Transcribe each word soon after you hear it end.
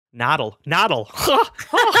Noddle. Noddle. No!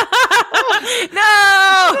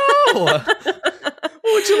 Oh,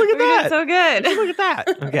 would you look at that? So good. Would you look at that?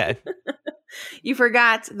 Okay. You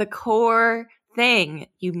forgot the core thing.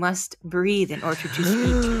 You must breathe in order to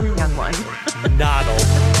speak, young one. Noddle.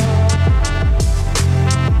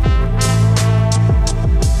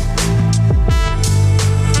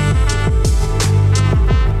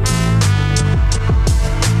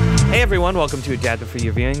 Hey everyone, welcome to Adapted for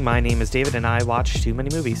Your Viewing. My name is David and I watch too many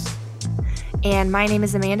movies. And my name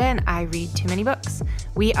is Amanda and I read too many books.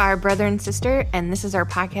 We are brother and sister, and this is our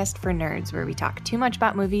podcast for nerds where we talk too much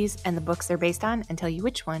about movies and the books they're based on and tell you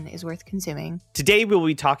which one is worth consuming. Today we'll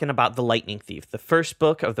be talking about The Lightning Thief, the first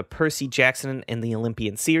book of the Percy Jackson and the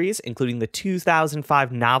Olympian series, including the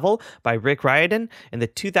 2005 novel by Rick Riordan and the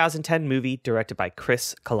 2010 movie directed by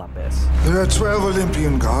Chris Columbus. There are 12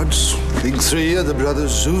 Olympian gods. Big three are the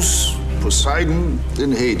brothers Zeus, Poseidon,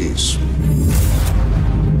 and Hades.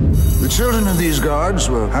 The children of these gods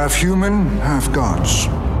were half human, half gods.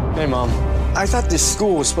 Hey, Mom. I thought this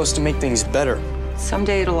school was supposed to make things better.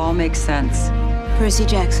 Someday it'll all make sense. Percy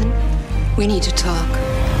Jackson, we need to talk.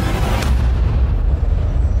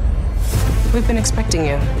 We've been expecting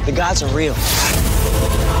you. The gods are real.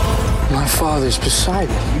 My father's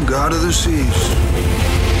Poseidon. God of the seas.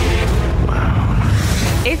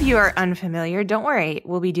 If you are unfamiliar, don't worry.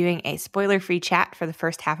 We'll be doing a spoiler-free chat for the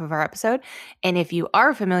first half of our episode. And if you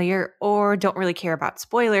are familiar or don't really care about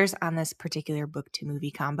spoilers on this particular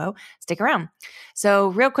book-to-movie combo, stick around. So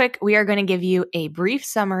real quick, we are going to give you a brief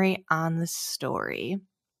summary on the story.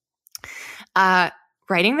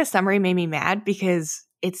 Writing the summary made me mad because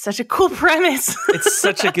it's such a cool premise. It's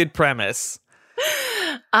such a good premise.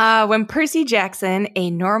 When Percy Jackson, a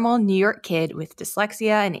normal New York kid with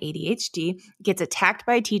dyslexia and ADHD, gets attacked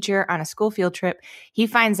by a teacher on a school field trip, he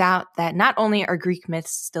finds out that not only are Greek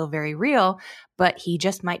myths still very real, but he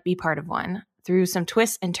just might be part of one. Through some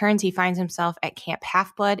twists and turns, he finds himself at Camp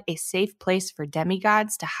Half-Blood, a safe place for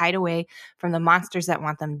demigods to hide away from the monsters that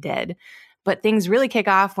want them dead. But things really kick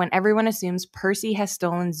off when everyone assumes Percy has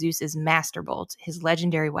stolen Zeus's Master Bolt, his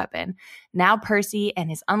legendary weapon. Now Percy and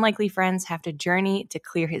his unlikely friends have to journey to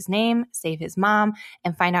clear his name, save his mom,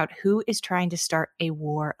 and find out who is trying to start a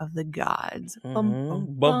war of the gods. Bum,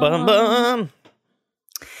 bum, bum.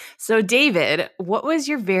 So David, what was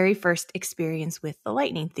your very first experience with The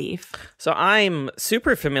Lightning Thief? So I'm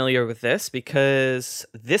super familiar with this because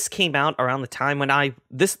this came out around the time when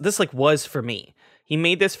this was for me. He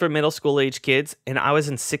made this for middle school age kids, and I was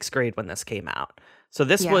in 6th grade when this came out. So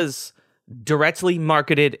this was directly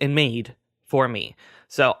marketed and made for me.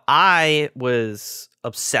 So I was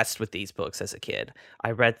obsessed with these books as a kid.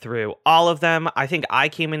 I read through all of them. I think I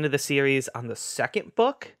came into the series on the second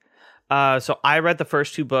book. So I read the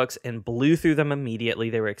first 2 books and blew through them immediately.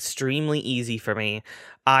 They were extremely easy for me.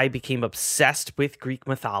 I became obsessed with Greek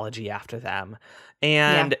mythology after them.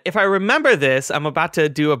 And if I remember this, I'm about to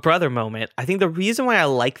do a brother moment. I think the reason why I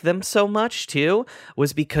like them so much, too,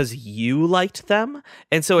 was because you liked them.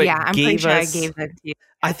 And so I'm pretty sure I gave them to you.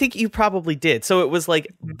 I think you probably did. So it was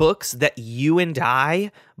like books that you and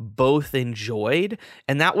I both enjoyed.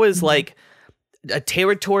 And that was like a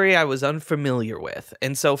territory I was unfamiliar with.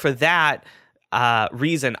 And so for that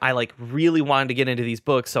reason, I really wanted to get into these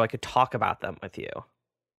books so I could talk about them with you.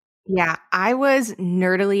 Yeah, I was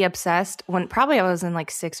nerdily obsessed when probably I was in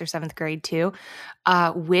 6th or 7th grade too,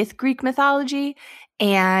 with Greek mythology.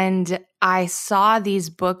 And I saw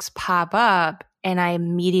these books pop up and I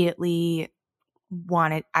was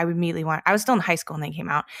still in high school when they came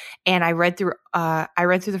out. And I read through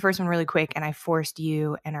the first one really quick, and I forced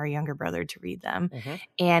you and our younger brother to read them. Mm-hmm.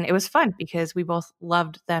 And it was fun because we both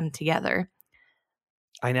loved them together.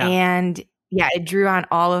 I know. And yeah, it drew on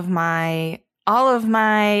all of my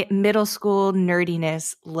middle school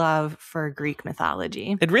nerdiness love for Greek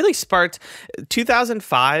mythology. It really sparked.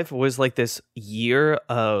 2005 was this year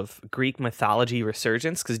of Greek mythology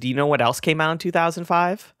resurgence. Because do you know what else came out in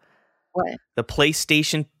 2005? What? The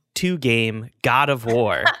PlayStation 2 game God of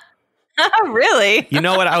War. Really? You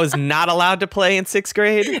know what I was not allowed to play in 6th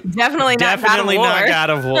grade? Definitely not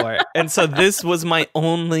God of War. And so this was my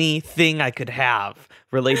only thing I could have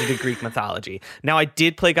related to Greek mythology. Now, I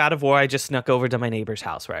did play God of War. I just snuck over to my neighbor's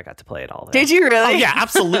house where I got to play it all day. Did you really? Oh, yeah,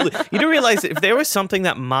 absolutely. You do realize if there was something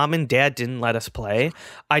that mom and dad didn't let us play,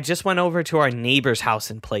 I just went over to our neighbor's house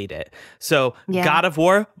and played it. So God of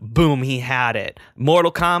War, boom, he had it.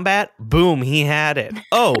 Mortal Kombat, boom, he had it.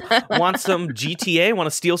 Oh, want some GTA? Want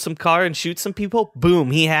to steal some car and shoot some people?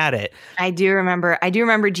 Boom, he had it. I do remember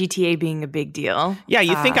GTA being a big deal. Yeah,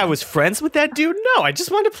 you think I was friends with that dude? No, I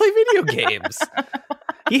just wanted to play video games.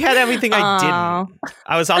 He had everything I didn't.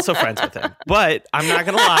 I was also friends with him. But I'm not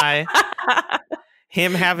going to lie.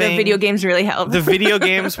 Him having... The video games really helped. The video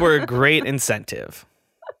games were a great incentive.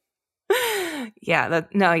 Yeah,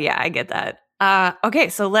 I get that. Okay,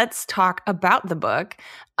 so let's talk about the book.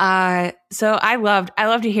 So I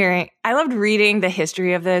loved reading the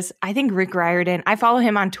history of this. I think Rick Riordan, I follow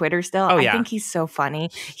him on Twitter still. Oh, yeah. I think he's so funny.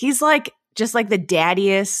 He's like just like the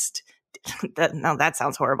daddiest. No, that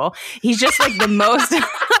sounds horrible. He's just like the most.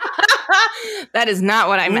 That is not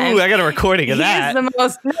what I meant. Ooh, I got a recording of that.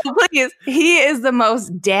 He is the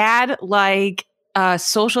most dad like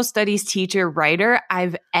social studies teacher writer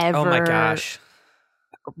I've ever. Oh my gosh.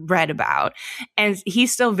 Read about, and he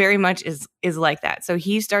still very much is like that. So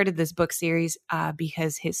he started this book series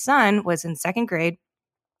because his son was in second grade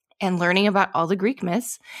and learning about all the Greek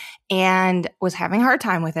myths and was having a hard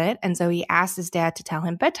time with it. And so he asked his dad to tell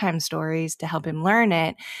him bedtime stories to help him learn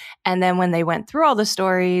it. And then when they went through all the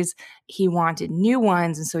stories, he wanted new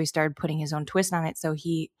ones, and so he started putting his own twist on it. So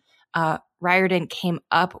Riordan came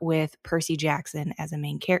up with Percy Jackson as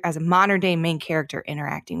a modern day main character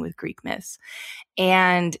interacting with Greek myths.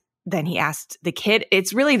 And then he asked the kid,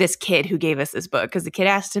 it's really this kid who gave us this book because the kid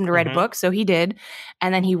asked him to write a book. So he did.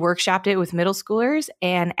 And then he workshopped it with middle schoolers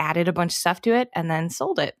and added a bunch of stuff to it and then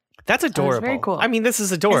sold it. That's adorable. So very cool. I mean, this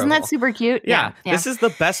is adorable. Isn't that super cute? Yeah. This is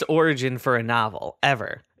the best origin for a novel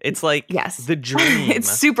ever. It's like the dream.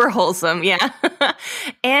 It's super wholesome. Yeah.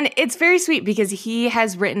 And it's very sweet because he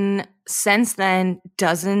has written since then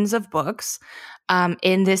dozens of books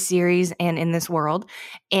in this series and in this world.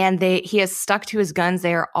 And he has stuck to his guns.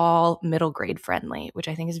 They are all middle grade friendly, which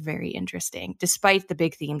I think is very interesting, despite the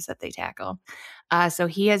big themes that they tackle. So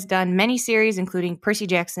he has done many series, including Percy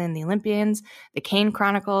Jackson, The Olympians, The Kane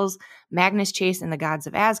Chronicles, Magnus Chase and the Gods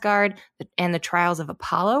of Asgard, and The Trials of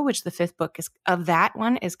Apollo, which the 5th book of that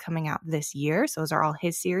one is coming out this year. So those are all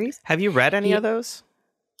his series. Have you read any of those?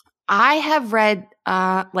 I have read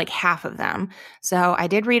like half of them. So I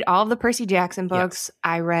did read all of the Percy Jackson books. Yes.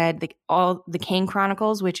 I read all the Kane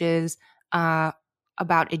Chronicles, which is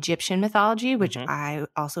about Egyptian mythology, which I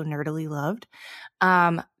also nerdily loved.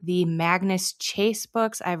 The Magnus Chase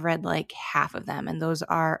books, I've read like half of them, and those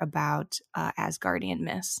are about Asgardian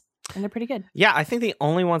myths. And they're pretty good. Yeah, I think the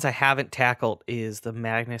only ones I haven't tackled is the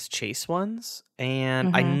Magnus Chase ones.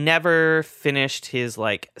 And I never finished his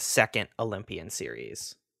like second Olympian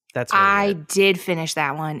series. That's I did finish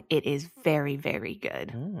that one. It is very, very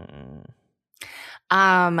good.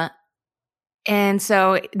 And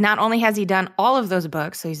so not only has he done all of those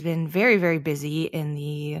books, so he's been very, very busy in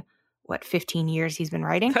the 15 years he's been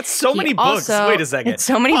writing. That's so many books. Wait a second. It's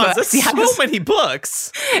so many books. That's so many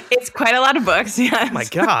books. It's quite a lot of books. Yeah. Oh my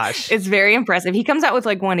gosh. It's very impressive. He comes out with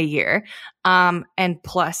like one a year. And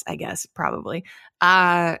plus, I guess, probably.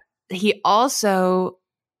 He also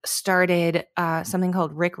started something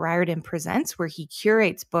called Rick Riordan Presents, where he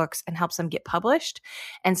curates books and helps them get published.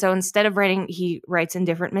 And so instead of writing, he writes in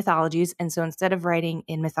different mythologies. And so instead of writing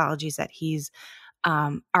in mythologies that he's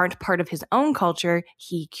aren't part of his own culture,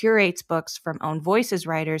 he curates books from own voices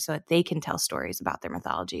writers so that they can tell stories about their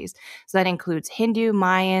mythologies. So that includes Hindu,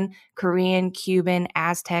 Mayan, Korean, Cuban,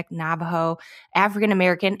 Aztec, Navajo, African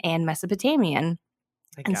American, and Mesopotamian.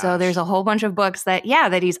 And so there's a whole bunch of books that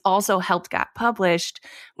he's also helped got published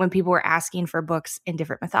when people were asking for books in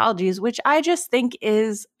different mythologies, which I just think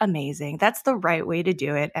is amazing. That's the right way to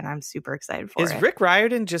do it, and I'm super excited for it. Is Rick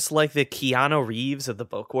Riordan just like the Keanu Reeves of the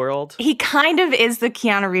book world? He kind of is the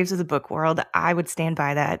Keanu Reeves of the book world. I would stand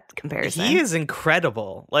by that comparison. He is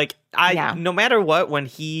incredible. Like, no matter what, when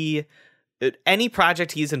any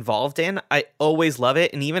project he's involved in, I always love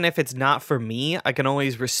it. And even if it's not for me, I can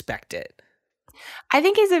always respect it. I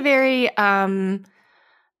think he's a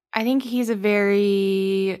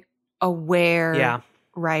very aware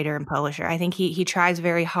writer and publisher. I think he tries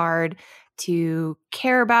very hard to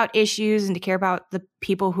care about issues and to care about the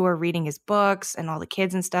people who are reading his books and all the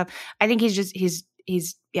kids and stuff. I think I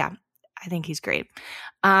think he's great.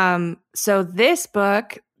 So this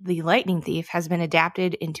book, The Lightning Thief, has been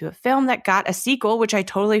adapted into a film that got a sequel, which I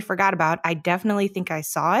totally forgot about. I definitely think I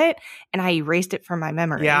saw it, and I erased it from my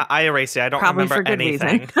memory. Yeah, I erased it. I don't remember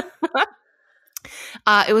anything.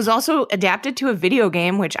 It was also adapted to a video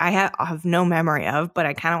game, which I have no memory of, but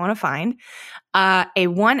I kind of want to find. A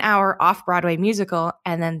 1-hour off-Broadway musical,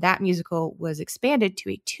 and then that musical was expanded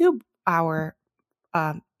to a 2-hour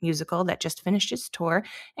musical that just finished its tour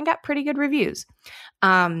and got pretty good reviews.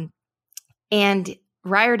 And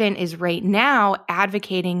Riordan is right now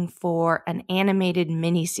advocating for an animated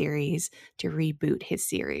miniseries to reboot his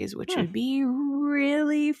series, which would be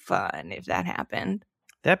really fun if that happened.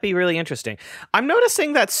 That'd be really interesting. I'm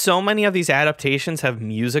noticing that so many of these adaptations have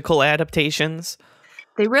musical adaptations.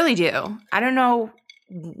 They really do. I don't know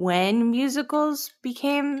when musicals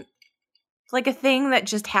became like a thing that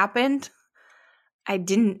just happened. I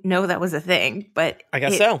didn't know that was a thing, but I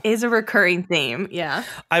guess it so. is a recurring theme. Yeah.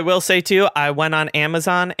 I will say, too, I went on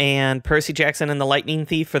Amazon and Percy Jackson and the Lightning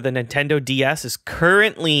Thief for the Nintendo DS is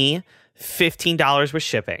currently $15 with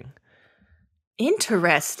shipping.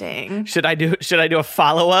 Interesting. Should I do a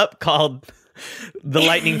follow-up called The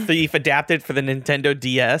Lightning Thief adapted for the Nintendo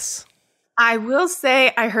DS? I will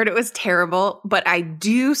say I heard it was terrible, but I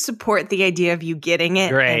do support the idea of you getting it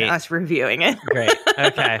Great. and us reviewing it. Great.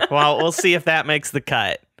 Okay. Well, we'll see if that makes the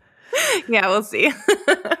cut. Yeah, we'll see.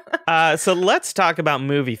 So let's talk about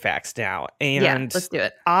movie facts now. And yeah, let's do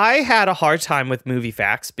it. I had a hard time with movie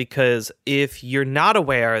facts because if you're not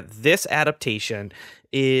aware, this adaptation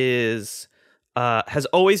is has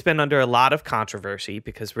always been under a lot of controversy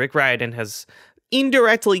because Rick Riordan has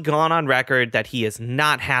indirectly gone on record that he is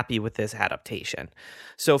not happy with this adaptation.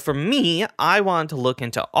 So for me, I wanted to look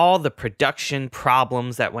into all the production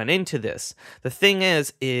problems that went into this. The thing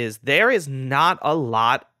is there is not a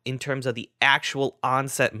lot in terms of the actual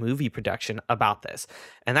on-set movie production about this.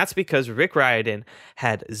 And that's because Rick Riordan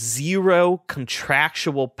had zero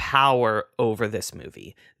contractual power over this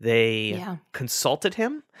movie. They consulted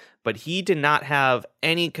him, but he did not have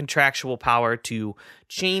any contractual power to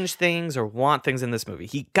change things or want things in this movie.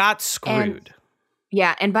 He got screwed.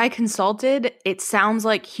 And by consulted, it sounds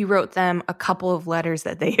like he wrote them a couple of letters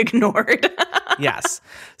that they ignored. Yes.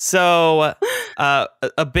 So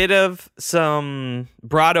a bit of some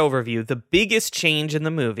broad overview. The biggest change in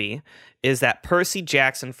the movie is that Percy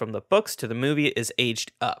Jackson from the books to the movie is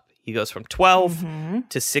aged up. He goes from 12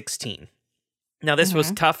 to 16. Now, this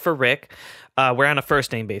was tough for Rick. We're on a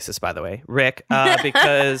first name basis, by the way. Rick,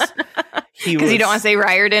 because he was... Because you don't want to say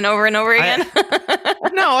Riordan over and over again?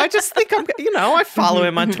 No, I just think I follow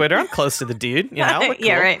him on Twitter. I'm close to the dude, Cool.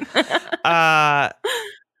 Yeah, right.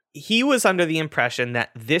 He was under the impression that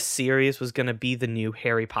this series was going to be the new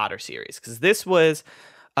Harry Potter series because this was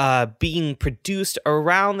being produced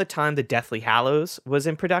around the time the Deathly Hallows was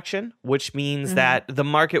in production, which means that the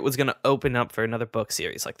market was going to open up for another book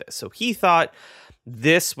series like this. So he thought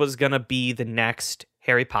this was going to be the next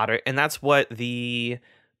Harry Potter, and that's what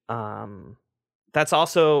that's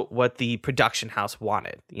also what the production house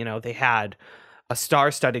wanted. They had a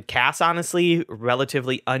star-studded cast, honestly,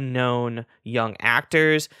 relatively unknown young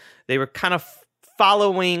actors. They were kind of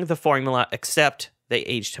following the formula, except they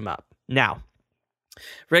aged him up. Now,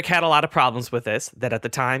 Rick had a lot of problems with this that at the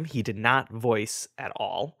time he did not voice at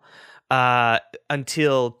all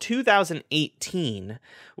until 2018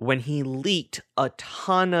 when he leaked a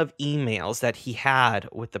ton of emails that he had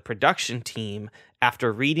with the production team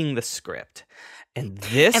after reading the script. And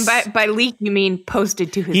this... And by leak, you mean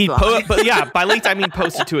posted to his blog. By leaked, I mean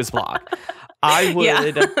posted to his blog. I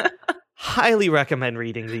would highly recommend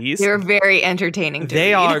reading these. They're very entertaining to read.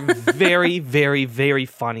 They are very, very, very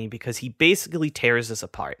funny because he basically tears this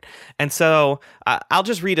apart. And so I'll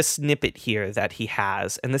just read a snippet here that he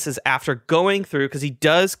has. And this is after going through, because he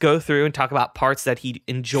does go through and talk about parts that he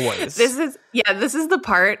enjoys. This is the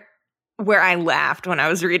part where I laughed when I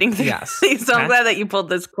was reading these. Yes. So I'm glad that you pulled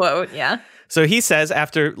this quote. Yeah. So he says,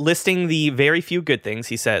 after listing the very few good things,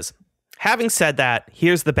 he says, "Having said that,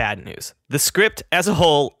 here's the bad news. The script as a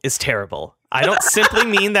whole is terrible. I don't simply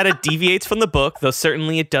mean that it deviates from the book, though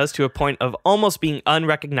certainly it does to a point of almost being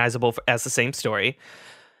unrecognizable as the same story.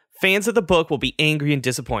 Fans of the book will be angry and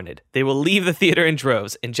disappointed. They will leave the theater in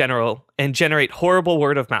droves in general and generate horrible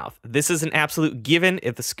word of mouth. This is an absolute given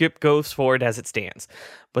if the script goes forward as it stands.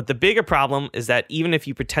 But the bigger problem is that even if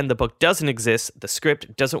you pretend the book doesn't exist, the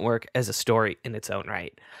script doesn't work as a story in its own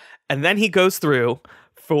right." And then he goes through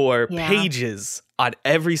for pages on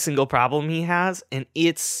every single problem he has, and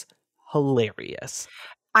it's hilarious.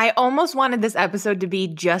 I almost wanted this episode to be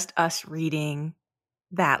just us reading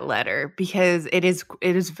that letter because it is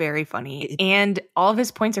very funny and all of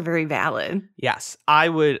his points are very valid. Yes, I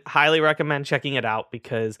would highly recommend checking it out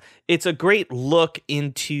because it's a great look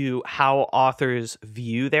into how authors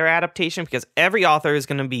view their adaptation, because every author is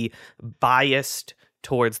going to be biased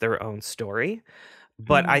towards their own story.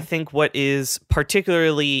 But I think what is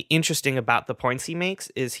particularly interesting about the points he makes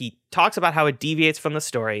is he talks about how it deviates from the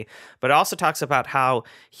story, but also talks about how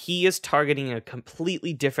he is targeting a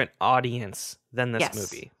completely different audience than this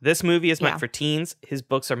movie. This movie is meant for teens. His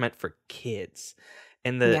books are meant for kids.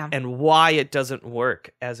 And why it doesn't work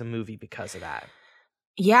as a movie because of that.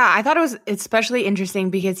 Yeah, I thought it was especially interesting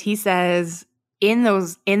because he says in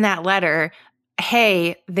that letter,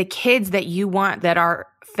 hey, the kids that you want that are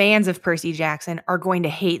fans of Percy Jackson are going to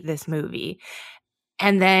hate this movie.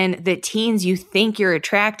 And then the teens you think you're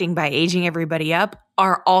attracting by aging everybody up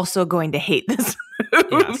are also going to hate this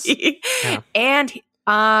movie. Yes. Yeah. And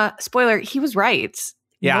spoiler, he was right.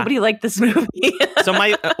 Yeah. Nobody liked this movie. So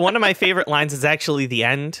one of my favorite lines is actually the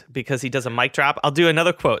end, because he does a mic drop. I'll do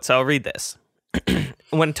another quote, so I'll read this.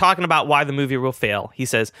 When talking about why the movie will fail, he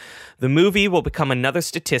says, "The movie will become another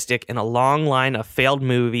statistic in a long line of failed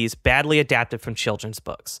movies badly adapted from children's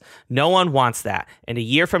books. No one wants that. And a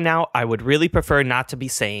year from now, I would really prefer not to be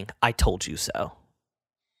saying, 'I told you so.'"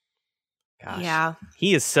 Gosh. Yeah.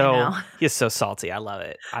 He is so salty. I love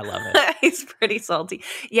it. He's pretty salty.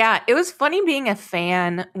 Yeah, it was funny being a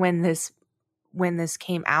fan when this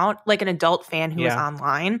came out, like an adult fan who was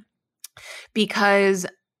online, because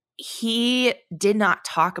he did not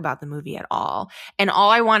talk about the movie at all. And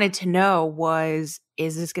all I wanted to know was,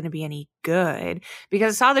 is this going to be any good?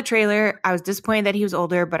 Because I saw the trailer. I was disappointed that he was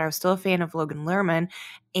older, but I was still a fan of Logan Lerman.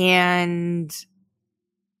 And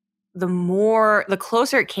the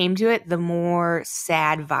closer it came to it, the more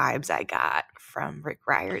sad vibes I got from Rick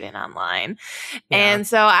Riordan online. Yeah. And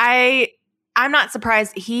so I'm not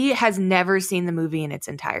surprised. He has never seen the movie in its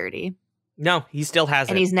entirety. No, he still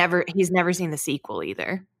hasn't. And he's never seen the sequel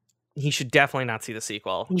either. He should definitely not see the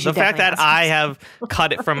sequel. The fact that I have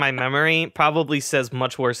cut it from my memory probably says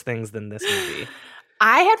much worse things than this movie.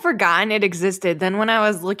 I had forgotten it existed. Then when I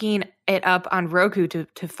was looking it up on Roku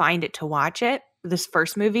to find it to watch it, this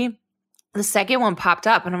first movie, the second one popped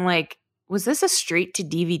up and I'm like, was this a straight to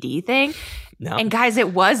DVD thing? No. And guys,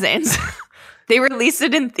 it wasn't. They released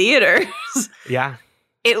it in theaters. Yeah.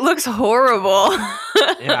 It looks horrible.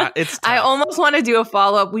 Yeah, it's tough. I almost want to do a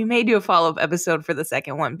follow-up. We may do a follow-up episode for the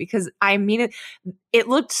second one because I mean it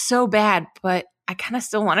looked so bad, but I kind of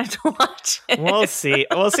still wanted to watch it. We'll see.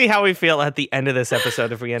 We'll see how we feel at the end of this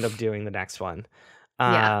episode if we end up doing the next one.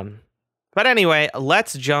 Yeah. But anyway,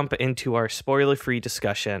 let's jump into our spoiler-free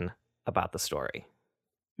discussion about the story.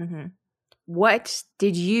 Mm-hmm. What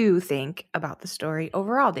did you think about the story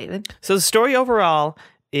overall, David? So the story overall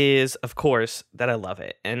is, of course, that I love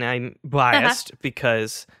it. And I'm biased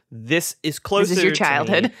because this is closer This is your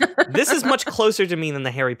childhood. to me. This is much closer to me than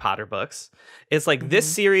the Harry Potter books. It's like this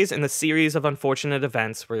series and the series of unfortunate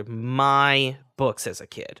events were my books as a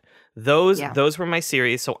kid. Those were my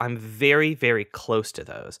series, so I'm very, very close to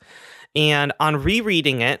those. And on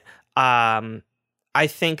rereading it, I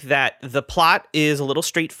think that the plot is a little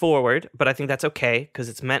straightforward, but I think that's okay because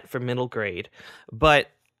it's meant for middle grade. But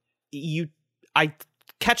I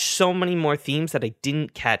catch so many more themes that I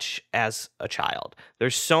didn't catch as a child.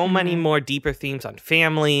 There's so many more deeper themes on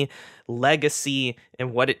family, legacy,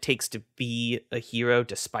 and what it takes to be a hero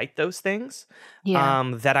despite those things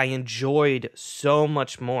that I enjoyed so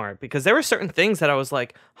much more. Because there were certain things that I was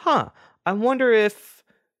like, I wonder if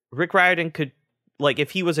Rick Riordan could, like,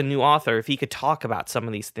 if he was a new author, if he could talk about some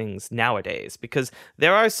of these things nowadays. Because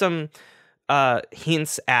there are some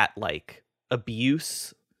hints at, like,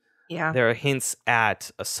 abuse. Yeah. There are hints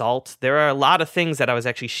at assault. There are a lot of things that I was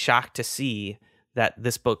actually shocked to see that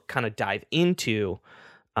this book kind of dive into,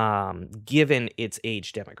 given its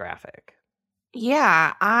age demographic.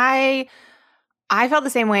 Yeah, I felt the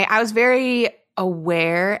same way. I was very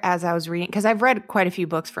aware as I was reading, because I've read quite a few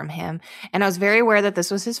books from him, and I was very aware that this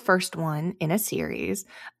was his first one in a series.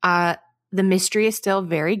 The mystery is still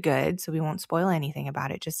very good, so we won't spoil anything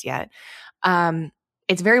about it just yet.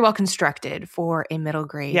 It's very well constructed for a middle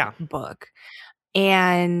grade book.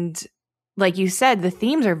 And like you said, the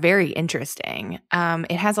themes are very interesting.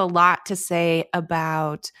 It has a lot to say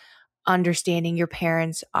about understanding your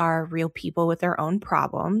parents are real people with their own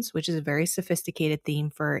problems, which is a very sophisticated theme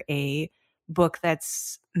for a book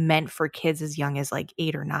that's meant for kids as young as like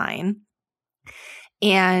 8 or 9.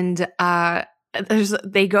 And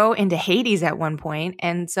they go into Hades at one point,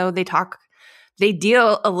 and so they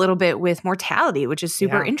deal a little bit with mortality, which is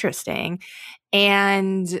super interesting.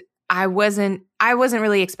 And I wasn't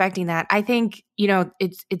really expecting that. I think,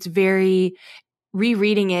 it's very,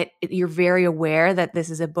 rereading it, you're very aware that this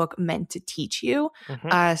is a book meant to teach you.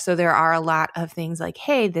 Mm-hmm. So there are a lot of things like,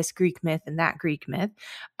 hey, this Greek myth and that Greek myth.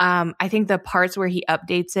 I think the parts where he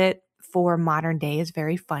updates it for modern day is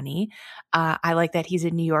very funny. I like that he's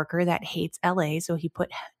a New Yorker that hates LA, so he put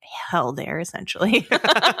hell there essentially.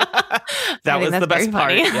 That was the best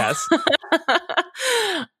part. Yes.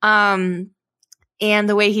 And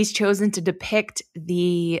the way he's chosen to depict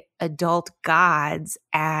the adult gods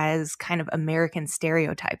as kind of American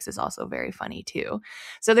stereotypes is also very funny too.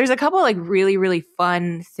 So there's a couple like really, really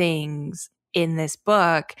fun things in this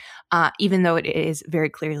book, even though it is very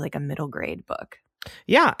clearly like a middle grade book.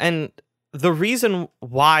 Yeah, and the reason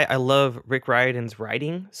why I love Rick Riordan's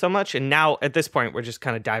writing so much, and now at this point we're just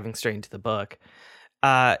kind of diving straight into the book,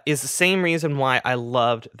 is the same reason why I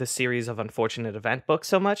loved the series of Unfortunate Event books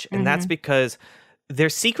so much, and that's because they're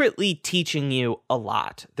secretly teaching you a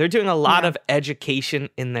lot. They're doing a lot of education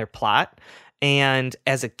in their plot, and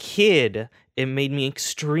as a kid, it made me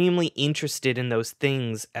extremely interested in those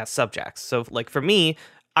things as subjects. So, like, for me,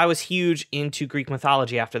 I was huge into Greek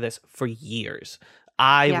mythology after this for years.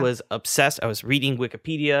 I was obsessed. I was reading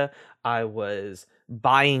Wikipedia. I was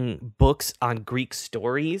buying books on Greek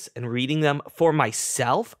stories and reading them for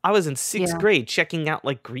myself. I was in sixth grade checking out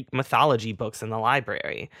like Greek mythology books in the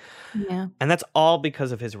library. Yeah. And that's all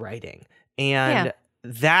because of his writing. And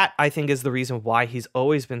that, I think, is the reason why he's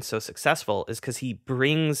always been so successful, is because he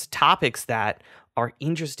brings topics that are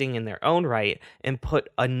interesting in their own right and put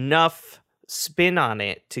enough spin on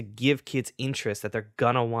it to give kids interest that they're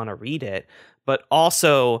gonna want to read it, but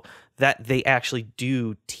also that they actually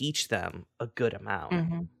do teach them a good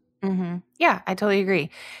amount. Yeah, I totally agree.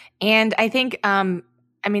 And I think,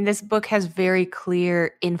 this book has very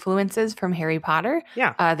clear influences from Harry Potter.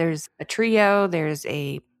 Yeah. There's a trio. There's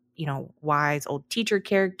a, wise old teacher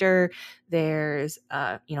character. There's,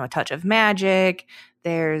 a touch of magic.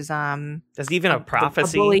 There's even a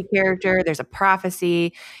prophecy. A bully character. There's a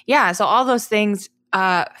prophecy. Yeah. So all those things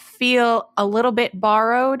feel a little bit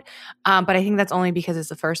borrowed, but I think that's only because it's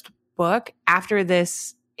the first book. After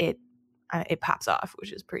this, it pops off,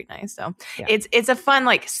 which is pretty nice. So it's a fun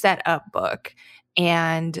like set up book,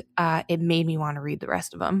 and it made me want to read the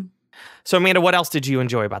rest of them. So Amanda, what else did you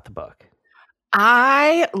enjoy about the book?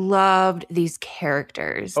 I loved these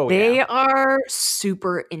characters. Oh, they are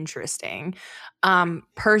super interesting.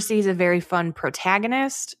 Percy's a very fun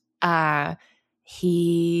protagonist.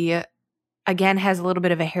 He again has a little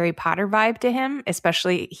bit of a Harry Potter vibe to him,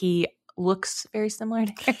 especially he looks very similar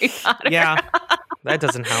to Harry Potter. Yeah, that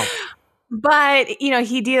doesn't help. But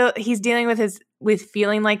he's dealing with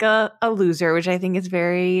feeling like a loser, which I think is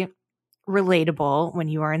very relatable when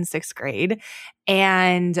you are in sixth grade,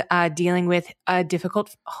 and dealing with a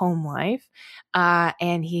difficult home life.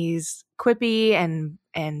 And he's quippy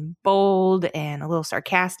and bold and a little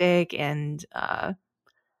sarcastic and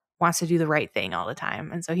wants to do the right thing all the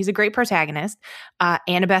time. And so he's a great protagonist.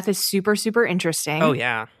 Annabeth is super, super interesting. Oh,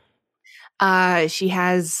 yeah. She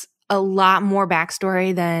has a lot more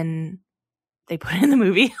backstory than they put in the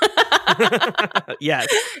movie. Yes.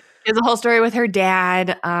 She has a whole story with her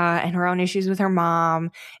dad and her own issues with her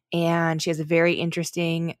mom. And she has a very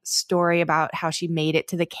interesting story about how she made it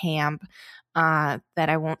to the camp that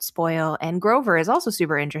I won't spoil. And Grover is also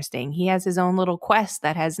super interesting. He has his own little quest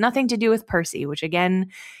that has nothing to do with Percy, which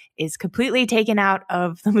again is completely taken out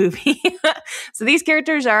of the movie. So these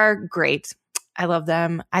characters are great. I love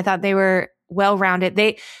them. I thought they were well-rounded.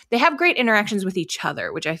 They have great interactions with each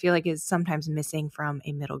other, which I feel like is sometimes missing from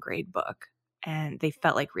a middle grade book. And they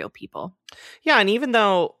felt like real people. Yeah, and even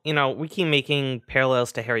though, we keep making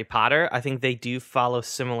parallels to Harry Potter, I think they do follow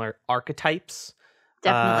similar archetypes.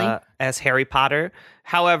 Definitely. As Harry Potter.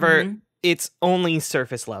 However, it's only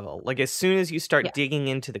surface level. Like, as soon as you start digging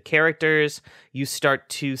into the characters, you start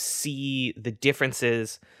to see the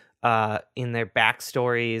differences in their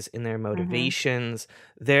backstories, in their motivations.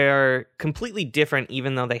 They're completely different,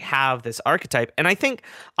 even though they have this archetype. And I think,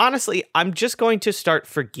 honestly, I'm just going to start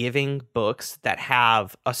forgiving books that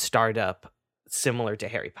have a startup similar to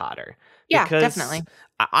Harry Potter. Yeah, because definitely.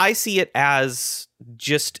 I see it as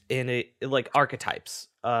just like archetypes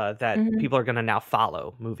that people are going to now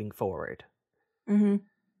follow moving forward.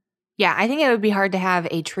 Yeah, I think it would be hard to have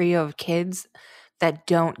a trio of kids that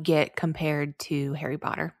don't get compared to Harry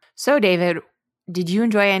Potter. So, David, did you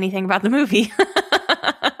enjoy anything about the movie?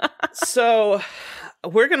 So,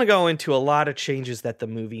 we're going to go into a lot of changes that the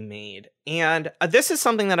movie made. And this is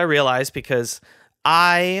something that I realized because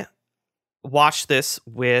I watched this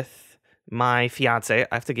with my fiance.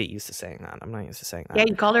 I have to get used to saying that. I'm not used to saying that. Yeah,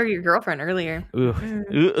 you called her your girlfriend earlier. Ooh.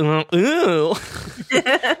 Ooh.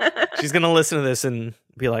 She's going to listen to this and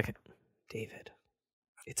be like, David,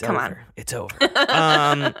 it's Come over. on. It's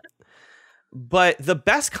over. But the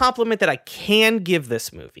best compliment that I can give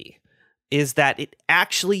this movie is that it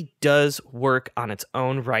actually does work on its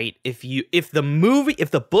own right. If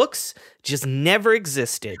the books just never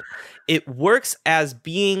existed, it works as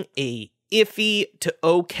being a iffy to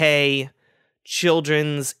okay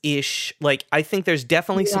children's-ish. Like, I think there's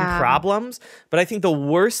definitely some problems, but I think the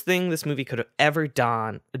worst thing this movie could have ever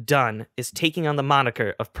done is taking on the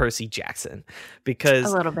moniker of Percy Jackson, because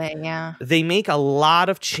a little bit, yeah. They make a lot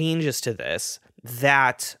of changes to this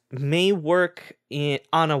that may work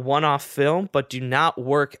on a one-off film, but do not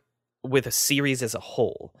work with a series as a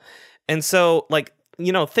whole. And so, like,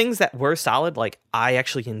 you know, things that were solid, like, I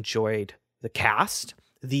actually enjoyed the cast.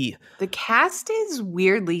 The cast is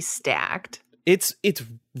weirdly stacked. It's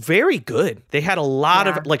very good. They had a lot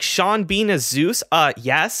of, like, Sean Bean as Zeus.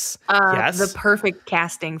 Yes. Yes. The perfect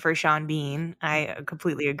casting for Sean Bean. I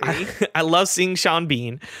completely agree. I love seeing Sean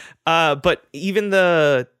Bean. But even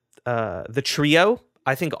the trio,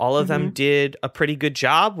 I think all of them did a pretty good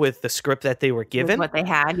job with the script that they were given. With what they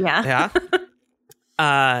had, yeah.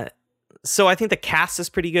 Yeah. So I think the cast is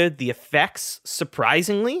pretty good. The effects,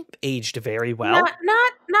 surprisingly, aged very well.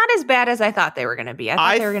 Not as bad as I thought they were going to be. I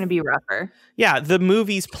thought they were going to be rougher. Yeah, the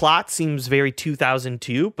movie's plot seems very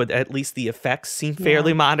 2002, but at least the effects seem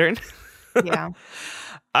fairly modern. Yeah.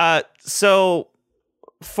 So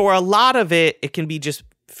for a lot of it, it can be just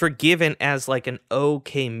forgiven as like an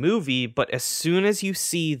okay movie, but as soon as you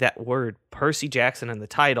see that word Percy Jackson in the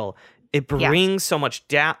title, it brings so much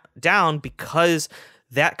down because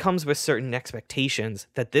that comes with certain expectations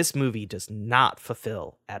that this movie does not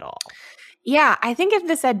fulfill at all. Yeah, I think if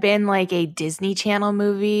this had been like a Disney Channel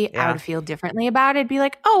movie, I would feel differently about it. It'd be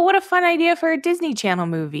like, oh, what a fun idea for a Disney Channel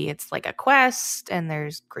movie. It's like a quest and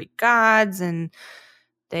there's Greek gods and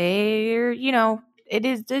they're, you know,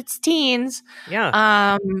 it's teens.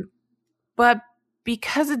 Yeah. But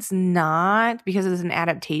because it's an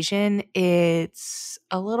adaptation, it's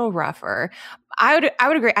a little rougher. I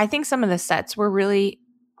would agree. I think some of the sets were really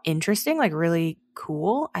interesting, like really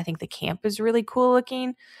cool. I think the camp is really cool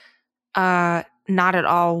looking. Not at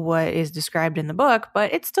all what is described in the book,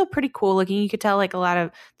 but it's still pretty cool looking. You could tell like a lot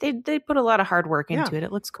of they put a lot of hard work into it.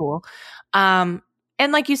 It looks cool. And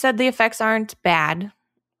like you said, the effects aren't bad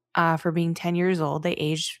for being 10 years old. They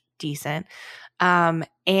aged decent.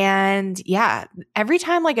 And yeah, every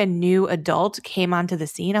time like a new adult came onto the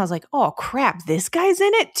scene, I was like, oh crap, this guy's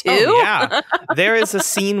in it too. Oh, yeah. There is a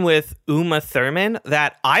scene with Uma Thurman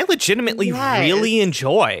that I legitimately really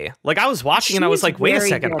enjoy. Like I was watching and I was like, wait a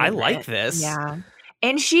second, I like this. Yeah.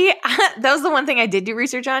 And that was the one thing I did do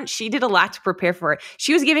research on. She did a lot to prepare for it.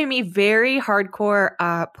 She was giving me very hardcore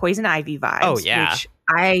Poison Ivy vibes. Oh, yeah. Which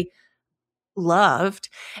I loved.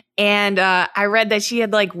 And I read that she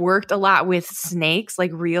had like worked a lot with snakes,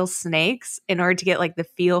 like real snakes, in order to get like the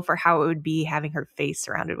feel for how it would be having her face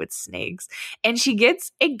surrounded with snakes. And she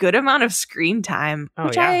gets a good amount of screen time,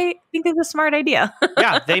 which I think is a smart idea.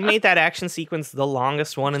 Yeah, they made that action sequence the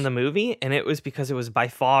longest one in the movie, and it was because it was by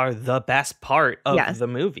far the best part of the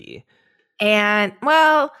movie. And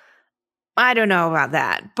well, I don't know about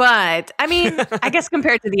that, but I mean, I guess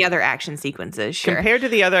compared to the other action sequences, sure. Compared to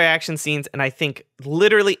the other action scenes, and I think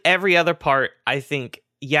literally every other part, I think,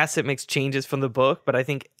 yes, it makes changes from the book, but I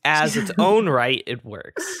think as its own right, it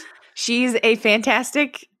works. She's a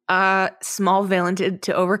fantastic small villain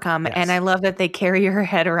to overcome, and I love that they carry her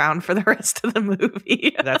head around for the rest of the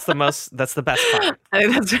movie. That's the best part. I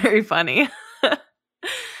think that's very funny.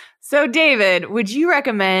 So, David, would you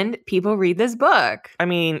recommend people read this book? I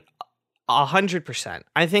mean, 100%.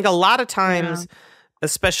 I think a lot of times,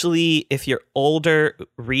 especially if you're older,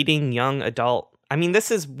 reading young adult. I mean,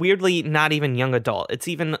 this is weirdly not even young adult. It's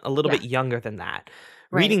even a little bit younger than that.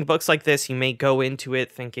 Right. Reading books like this, you may go into it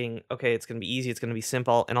thinking, okay, it's going to be easy, it's going to be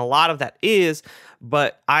simple. And a lot of that is,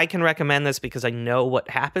 but I can recommend this because I know what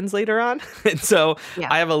happens later on. And so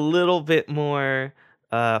I have a little bit more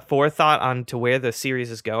forethought on to where the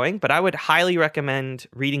series is going, but I would highly recommend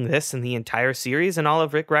reading this and the entire series and all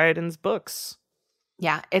of Rick Riordan's books.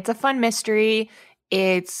 Yeah, it's a fun mystery.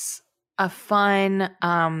 It's a fun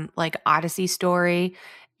like Odyssey story,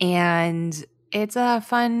 and it's a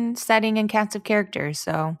fun setting and cast of characters.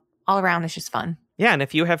 So all around, it's just fun. Yeah, and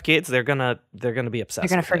if you have kids, they're gonna be obsessed.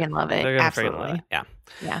 They're gonna friggin' love it. They're gonna Absolutely. friggin' love it. Yeah.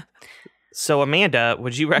 Yeah. So Amanda,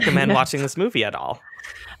 would you recommend watching this movie at all?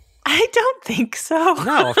 I don't think so.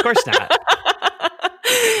 No, of course not.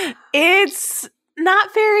 It's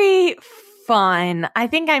not very fun. I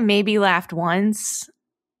think I maybe laughed once.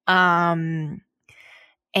 And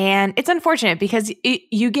it's unfortunate because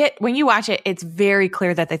when you watch it, it's very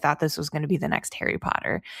clear that they thought this was going to be the next Harry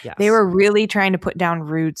Potter. Yes. They were really trying to put down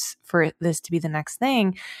roots for this to be the next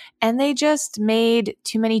thing. And they just made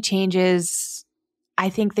too many changes. I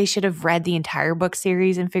think they should have read the entire book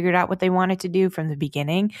series and figured out what they wanted to do from the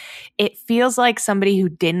beginning. It feels like somebody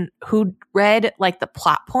who read like the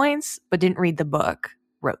plot points, but didn't read the book,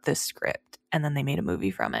 wrote this script, and then they made a movie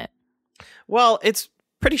from it. Well, it's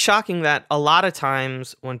pretty shocking that a lot of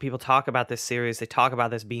times when people talk about this series, they talk about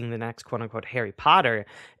this being the next quote unquote Harry Potter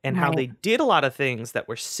and how they did a lot of things that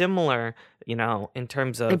were similar, you know, in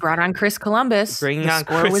terms of. They brought on Chris Columbus. Bringing on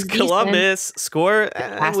Chris Columbus. Score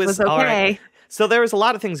was okay. all right. So there was a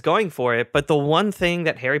lot of things going for it, but the one thing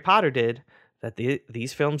that Harry Potter did that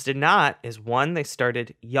these films did not is, one, they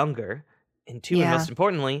started younger, and two, and most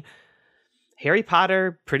importantly, Harry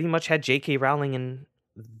Potter pretty much had J.K. Rowling in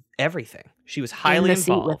everything. She was highly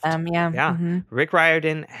involved with them. Yeah. Mm-hmm. Rick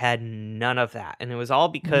Riordan had none of that, and it was all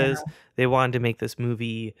because they wanted to make this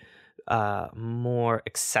movie more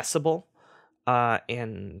accessible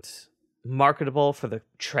and marketable for the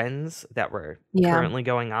trends that were currently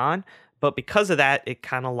going on. But because of that, it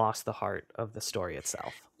kind of lost the heart of the story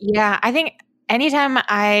itself. Yeah, I think anytime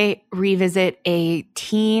I revisit a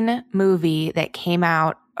teen movie that came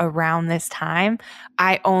out around this time,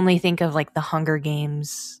 I only think of like the Hunger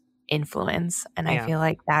Games influence. And I feel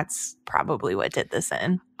like that's probably what did this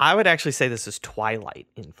in. I would actually say this is Twilight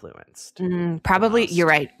influenced. Probably, you're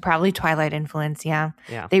right. Probably Twilight influence. Yeah.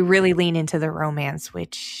 They really lean into the romance,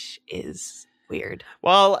 which is weird.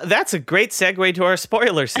 Well, that's a great segue to our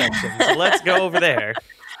spoiler section. So let's go over there.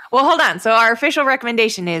 Well, hold on. So our official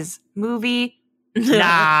recommendation is movie.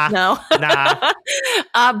 Nah. No. Nah.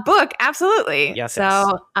 Book. Absolutely. Yes.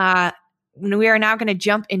 So we are now going to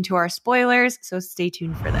jump into our spoilers. So stay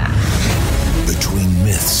tuned for that. Between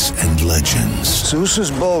myths and legends.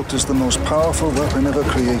 Zeus's bolt is the most powerful weapon ever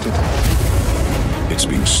created. It's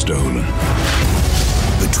been stolen.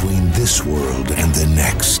 Between this world and the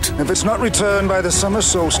next. If it's not returned by the summer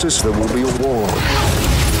solstice, there will be a war.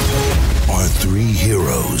 Are three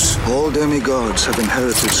heroes. All demigods have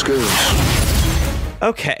inherited skills.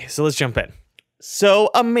 Okay, so let's jump in. So,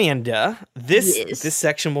 Amanda, this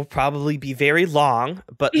section will probably be very long,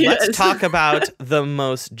 but let's talk about the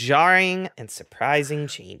most jarring and surprising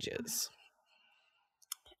changes.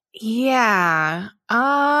 Yeah.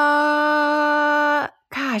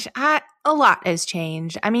 Gosh, a lot has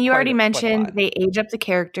changed. I mean, you already mentioned they age up the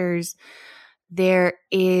characters. There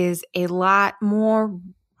is a lot more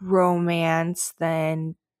romance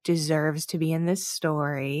than deserves to be in this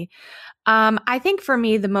story. I think for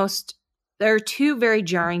me, there are two very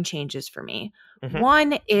jarring changes for me. Mm-hmm.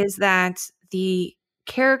 One is that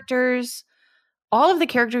all of the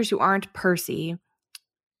characters who aren't Percy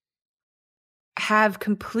have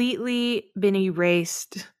completely been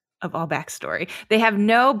erased of all backstory. They have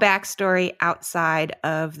no backstory outside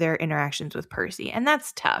of their interactions with Percy. And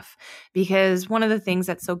that's tough because one of the things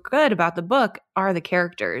that's so good about the book are the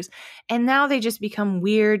characters. And now they just become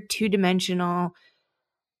weird, two-dimensional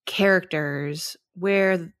characters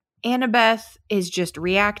where Annabeth is just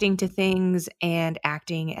reacting to things and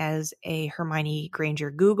acting as a Hermione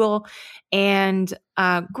Granger Google. And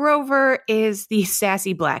Grover is the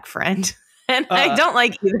sassy black friend. And I don't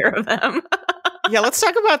like either of them. Yeah, let's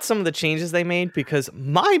talk about some of the changes they made, because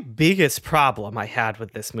my biggest problem I had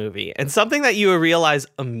with this movie, and something that you realize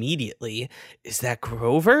immediately, is that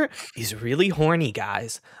Grover is really horny,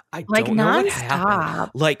 guys. I don't know what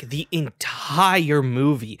happened. Like the entire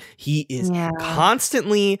movie, he is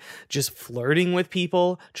constantly just flirting with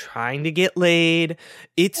people, trying to get laid.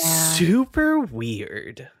 It's super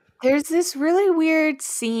weird. There's this really weird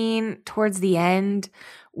scene towards the end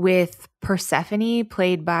with Persephone,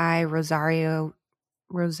 played by Rosaria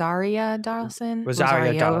Dawson.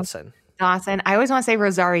 Dawson. I always want to say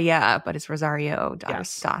Rosaria, but it's Rosario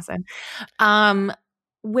Dawson.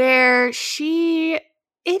 Where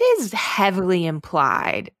it is heavily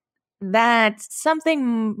implied that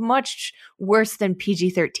something much worse than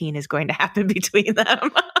PG-13 is going to happen between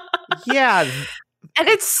them. Yeah. And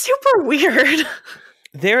it's super weird.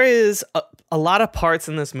 There is a lot of parts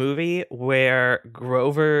in this movie where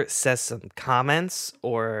Grover says some comments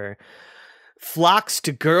or flocks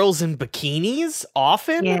to girls in bikinis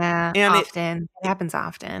often. Yeah, and often. It happens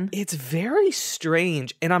often. It's very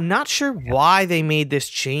strange, and I'm not sure why they made this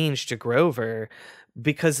change to Grover,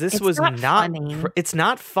 because this was not funny. It's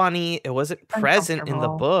not funny. It wasn't present in the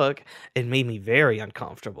book. It made me very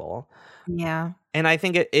uncomfortable. Yeah. And I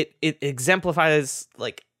think it exemplifies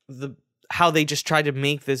like how they just tried to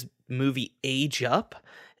make this movie age up,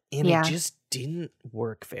 and it just didn't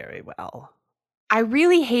work very well. I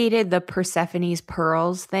really hated the Persephone's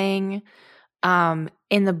pearls thing. In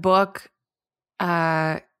the book,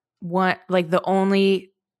 one of the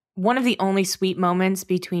only sweet moments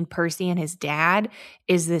between Percy and his dad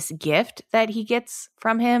is this gift that he gets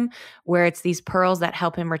from him, where it's these pearls that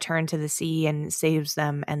help him return to the sea and saves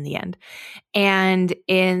them in the end. And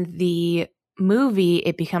in the movie,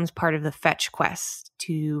 it becomes part of the fetch quest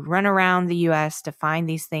to run around the US to find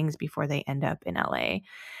these things before they end up in LA.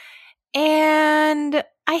 And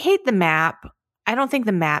I hate the map. I don't think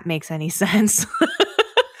the map makes any sense.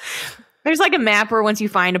 There's like a map where once you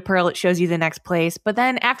find a pearl, it shows you the next place. But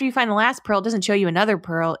then after you find the last pearl, it doesn't show you another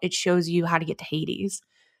pearl. It shows you how to get to Hades.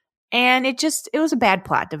 And it was a bad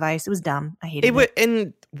plot device. It was dumb. I hated it.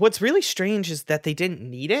 And what's really strange is that they didn't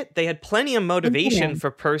need it. They had plenty of motivation for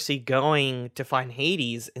Percy going to find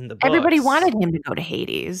Hades in the books. Everybody wanted him to go to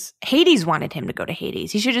Hades. Hades wanted him to go to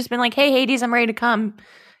Hades. He should have just been like, hey, Hades, I'm ready to come.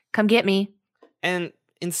 Come get me. And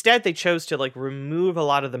instead, they chose to like remove a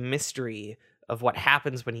lot of the mystery of what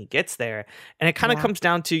happens when he gets there. And it kind of comes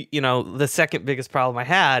down to, the second biggest problem I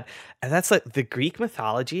had. And that's like the Greek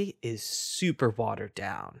mythology is super watered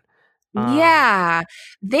down. Yeah.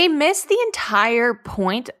 They miss the entire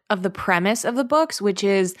point of the premise of the books, which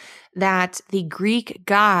is that the Greek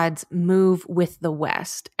gods move with the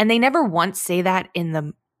West. And they never once say that in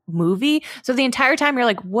the movie. So the entire time you're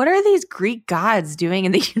like, what are these Greek gods doing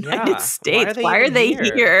in the United States? Why are they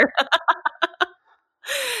here?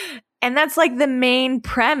 And that's like the main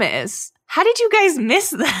premise. How did you guys miss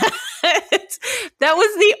that? That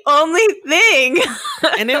was the only thing.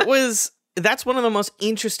 And that's one of the most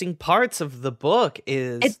interesting parts of the book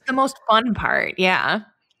it's the most fun part. Yeah.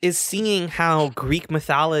 Is seeing how Greek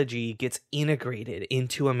mythology gets integrated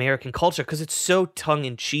into American culture because it's so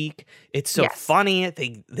tongue-in-cheek. It's so funny.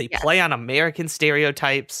 They play on American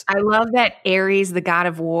stereotypes. I love that Ares, the god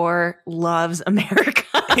of war, loves America.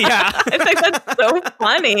 Yeah. I think that's so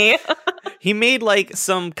funny. He made like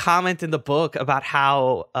some comment in the book about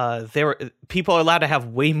how people are allowed to have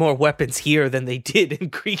way more weapons here than they did in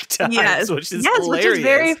Greek times, which is hilarious. Which is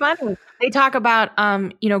very funny. They talk about,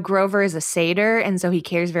 Grover is a satyr, and so he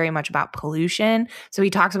cares very much about pollution. So he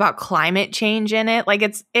talks about climate change in it. Like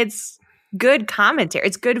it's good commentary.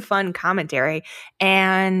 It's good, fun commentary,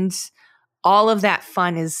 and all of that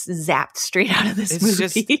fun is zapped straight out of this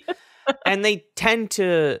movie. And they tend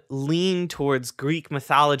to lean towards Greek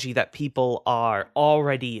mythology that people are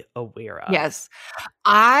already aware of. Yes.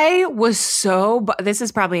 I was this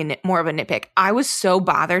is probably more of a nitpick. I was so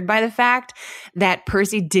bothered by the fact that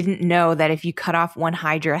Percy didn't know that if you cut off one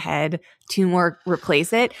Hydra head, two more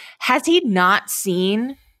replace it. Has he not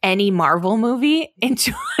seen any Marvel movie in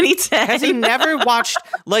 2010? Has he never watched,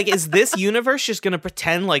 is this universe just going to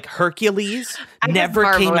pretend like Hercules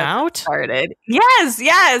never came out? Started.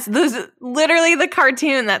 Yes. This is literally the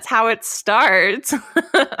cartoon. That's how it starts.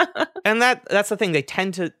 And that's the thing. They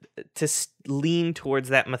tend to lean towards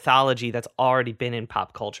that mythology that's already been in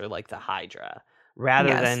pop culture, like the Hydra,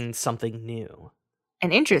 rather than something new.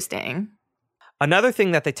 And interesting. Another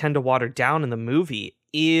thing that they tend to water down in the movie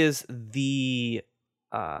is the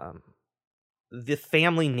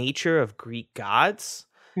family nature of Greek gods.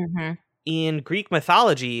 Mm-hmm. In Greek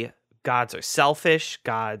mythology, gods are selfish.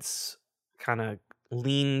 Gods kind of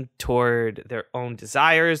lean toward their own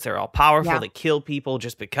desires. They're all powerful. They kill people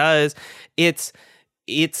just because. It's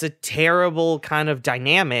a terrible kind of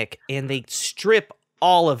dynamic, and they strip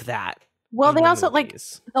all of that. Well, they also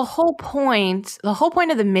the whole point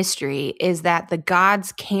of the mystery is that the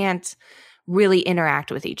gods can't really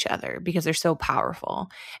interact with each other because they're so powerful.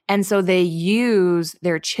 And so they use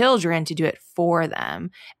their children to do it for them.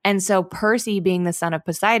 And so Percy being the son of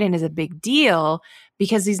Poseidon is a big deal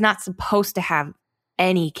because he's not supposed to have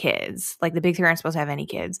any kids. Like the big three aren't supposed to have any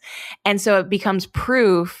kids. And so it becomes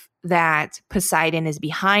proof that Poseidon is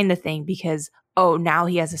behind the thing because, now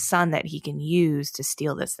he has a son that he can use to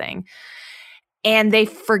steal this thing. And they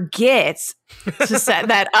forget to set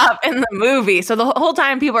that up in the movie. So the whole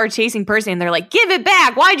time people are chasing Percy and they're like, give it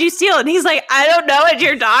back. Why'd you steal it? And he's like, I don't know what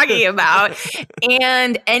you're talking about.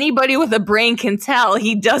 And anybody with a brain can tell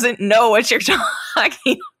he doesn't know what you're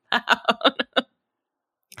talking about.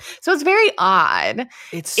 So it's very odd.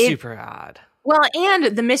 It's super odd. Well,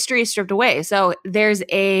 and the mystery is stripped away. So there's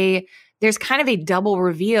kind of a double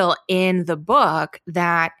reveal in the book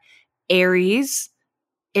that Ares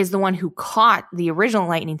is the one who caught the original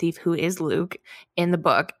Lightning Thief, who is Luke in the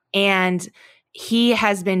book. And he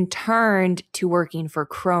has been turned to working for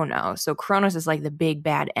Kronos. So Kronos is like the big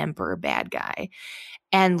bad emperor bad guy.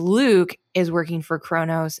 And Luke is working for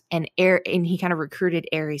Kronos, and he kind of recruited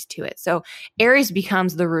Ares to it. So Ares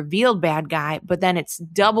becomes the revealed bad guy, but then it's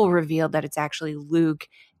double revealed that it's actually Luke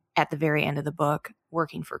at the very end of the book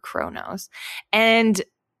working for Kronos. And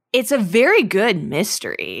it's a very good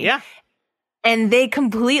mystery. Yeah. And they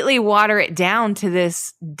completely water it down to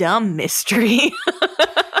this dumb mystery.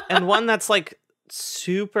 And one that's like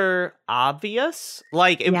super obvious.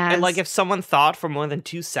 If someone thought for more than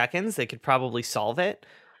 2 seconds, they could probably solve it.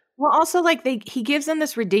 Well, also he gives them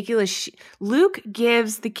this ridiculous. Luke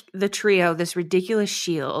gives the trio this ridiculous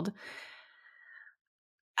shield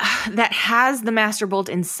that has the Master Bolt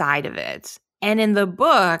inside of it. And in the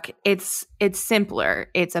book, it's simpler.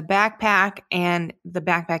 It's a backpack, and the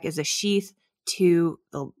backpack is a sheath to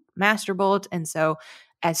the Master Bolt. And so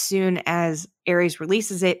as soon as Ares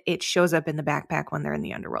releases it, it shows up in the backpack when they're in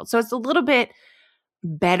the underworld. So it's a little bit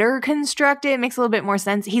better constructed. It makes a little bit more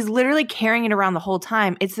sense. He's literally carrying it around the whole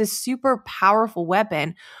time. It's this super powerful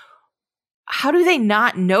weapon. How do they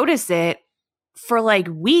not notice it for like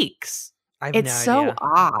weeks? It's so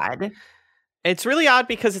odd. It's really odd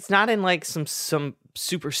because it's not in like some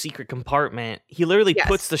super secret compartment. He literally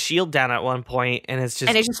puts the shield down at one point and it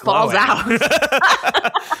just falls out.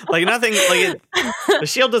 Like nothing, the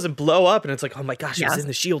shield doesn't blow up and it's like, oh my gosh, it's in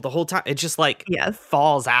the shield the whole time. It just like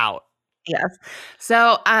falls out. Yes.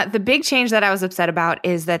 So the big change that I was upset about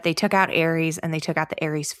is that they took out Ares and they took out the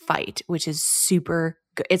Ares fight, which is super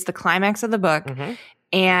good. It's the climax of the book. Mm-hmm.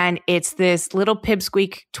 And it's this little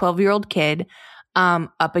pipsqueak 12-year-old kid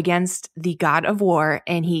up against the god of war.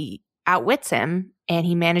 And he outwits him and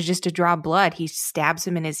he manages to draw blood. He stabs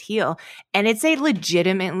him in his heel. And it's a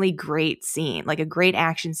legitimately great scene, like a great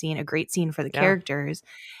action scene, a great scene for the characters.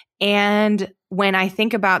 And when I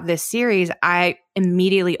think about this series, I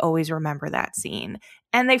immediately always remember that scene.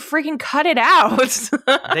 And they freaking cut it out.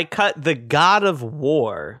 They cut the God of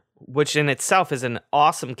War, which in itself is an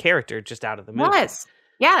awesome character, just out of the movie.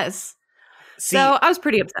 Yes. See, so I was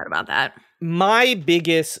pretty upset about that. My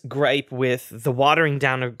biggest gripe with the watering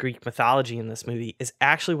down of Greek mythology in this movie is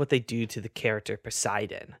actually what they do to the character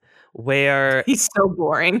Poseidon, where he's so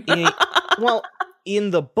boring.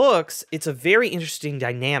 In the books, it's a very interesting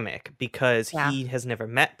dynamic because he has never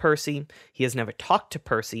met Percy, he has never talked to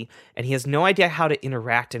Percy, and he has no idea how to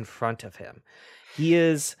interact in front of him.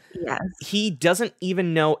 He doesn't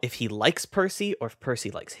even know if he likes Percy or if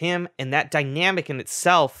Percy likes him, and that dynamic in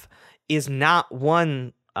itself is not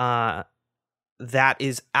one that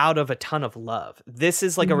is out of a ton of love. This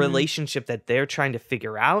is like a relationship that they're trying to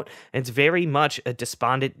figure out. And it's very much a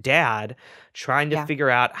despondent dad trying to figure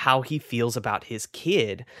out how he feels about his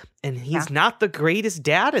kid. And he's not the greatest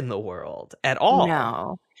dad in the world at all.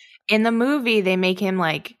 No. In the movie, they make him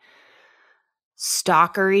like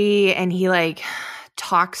stalkery and he like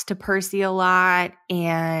talks to Percy a lot,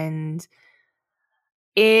 and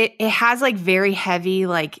it has like very heavy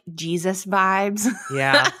like Jesus vibes.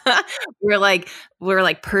 Yeah. we're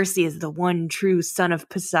like Percy is the one true son of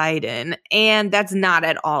Poseidon, and that's not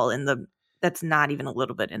at all that's not even a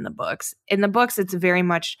little bit in the books. In the books, it's very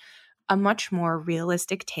much a much more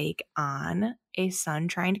realistic take on a son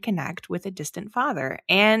trying to connect with a distant father.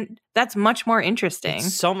 And that's much more interesting.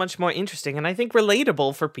 It's so much more interesting. And I think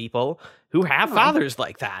relatable for people who have fathers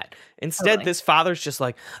like that. Instead, this father's just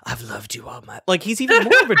like, I've loved you all my... Like, he's even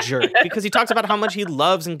more of a jerk because he talks about how much he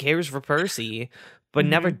loves and cares for Percy, but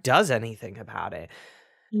never does anything about it.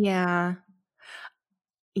 Yeah.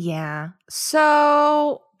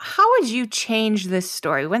 So how would you change this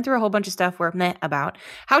story? We went through a whole bunch of stuff we're meh about.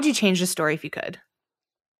 How would you change the story if you could?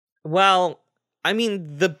 Well, I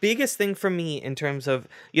mean, the biggest thing for me in terms of,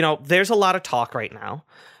 there's a lot of talk right now.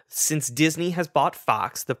 Since Disney has bought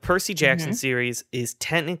Fox, the Percy Jackson series is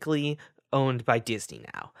technically owned by Disney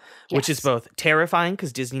now, which is both terrifying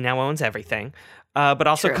because Disney now owns everything, but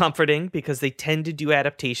also comforting because they tend to do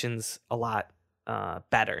adaptations a lot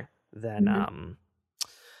better than...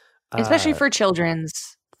 especially for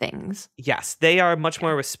children's things. Yes, they are much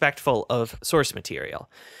more respectful of source material.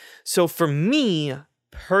 So for me,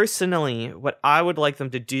 personally, what I would like them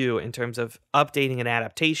to do in terms of updating an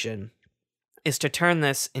adaptation is to turn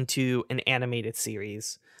this into an animated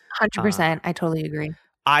series. 100%. I totally agree.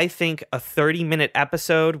 I think a 30-minute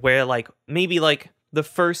episode where maybe the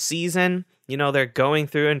first season, they're going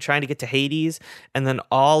through and trying to get to Hades, and then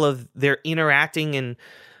all of their interacting and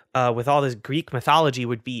with all this Greek mythology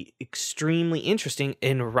would be extremely interesting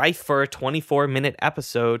and rife for a 24-minute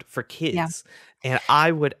episode for kids. Yeah. And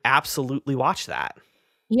I would absolutely watch that.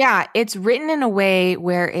 Yeah, it's written in a way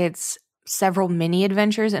where it's several mini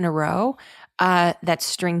adventures in a row that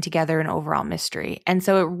string together an overall mystery. And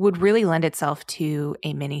so it would really lend itself to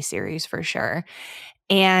a mini series for sure.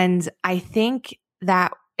 And I think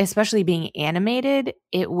that, especially being animated,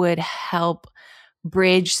 it would help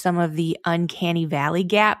bridge some of the uncanny valley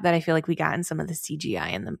gap that I feel like we got in some of the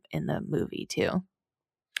CGI in the movie too.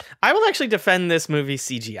 I will actually defend this movie's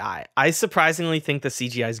CGI. I surprisingly think the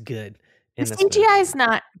CGI is good. The CGI is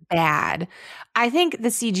not bad. I think the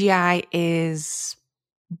CGI is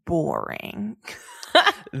boring.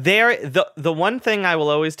 The one thing I will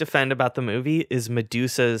always defend about the movie is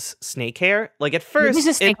Medusa's snake hair. Like at first,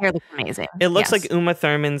 Medusa's snake hair looks amazing. It looks like Uma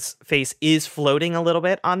Thurman's face is floating a little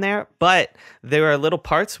bit on there, but there are little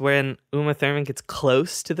parts when Uma Thurman gets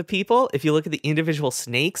close to the people. If you look at the individual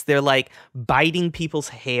snakes, they're like biting people's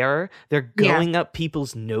hair. They're going up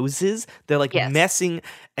people's noses. They're like messing,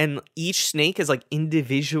 and each snake is like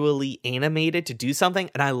individually animated to do something.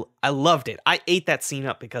 And I loved it. I ate that scene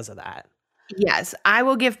up because of that. Yes, I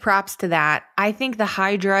will give props to that. I think the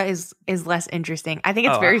Hydra is less interesting. I think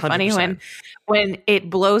it's very 100%. Funny when it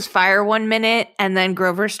blows fire 1 minute and then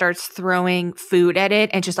Grover starts throwing food at it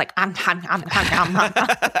and just like it's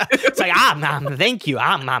like thank you.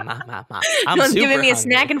 I'm no one's giving me a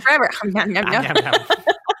snack in forever.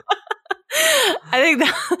 I think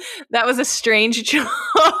that was a strange choice.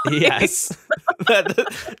 Yes.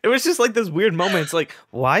 It was just like this weird moment. It's like,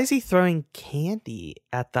 why is he throwing candy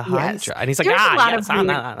at the Hydra? And he's like,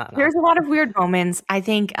 There's a lot of weird moments. I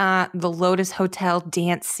think the Lotus Hotel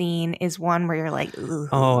dance scene is one where you're like, ooh.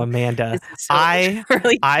 Oh, Amanda. So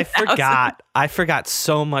I forgot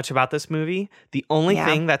so much about this movie. The only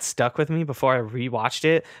thing that stuck with me before I rewatched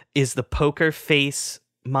it is the poker face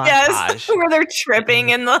montage. Yes, where they're tripping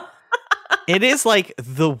in the... It is like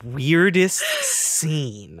the weirdest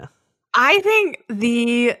scene. I think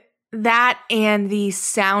that and the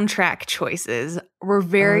soundtrack choices were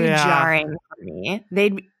very jarring for me.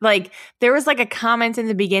 There was like a comment in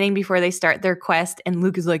the beginning before they start their quest, and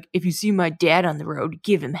Luke is like, "If you see my dad on the road,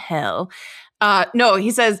 give him hell." No,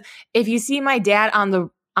 he says, "If you see my dad on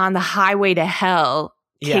the highway to hell,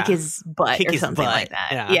 kick his butt," or something like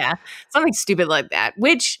that. Yeah, something stupid like that,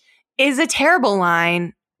 which is a terrible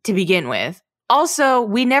line to begin with. Also,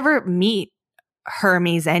 we never meet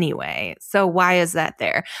Hermes anyway, so why is that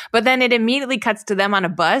there? But then it immediately cuts to them on a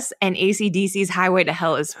bus and AC/DC's Highway to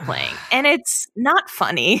Hell is playing, and it's not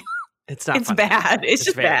funny. It's not. It's funny. bad. It's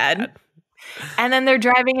just bad. And then they're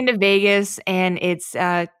driving into Vegas, and it's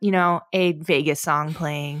a Vegas song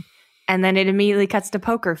playing, and then it immediately cuts to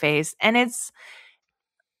Poker Face, and it's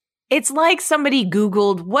like somebody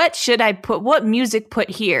Googled what music put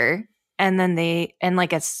here. And then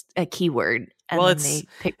like a keyword. And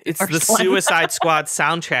it's the Suicide Squad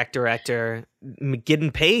soundtrack director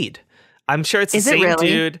getting paid. I'm sure it's the same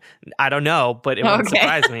dude. I don't know, but it won't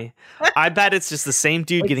surprise me. I bet it's just the same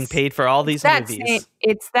dude getting paid for all these movies.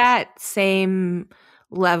 It's that same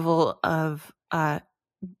level of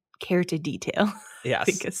care to detail. Yes. I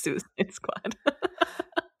think a Suicide Squad.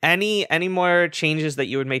 Any more changes that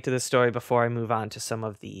you would make to this story before I move on to some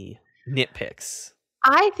of the nitpicks?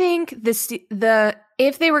 I think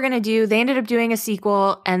if they were going to they ended up doing a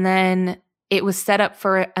sequel, and then it was set up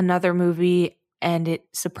for another movie, and it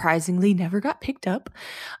surprisingly never got picked up.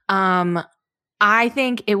 I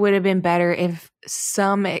think it would have been better if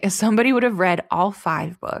somebody would have read all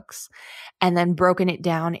 5 books and then broken it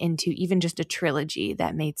down into even just a trilogy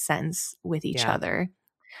that made sense with each other.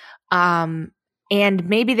 And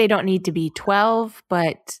maybe they don't need to be 12,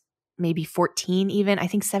 but maybe 14 even. I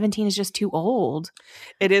think 17 is just too old.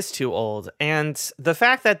 It is too old. And the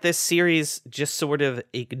fact that this series just sort of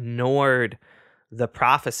ignored the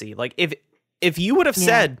prophecy. Like if you would have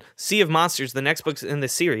said Sea of Monsters, the next books in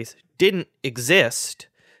this series, didn't exist,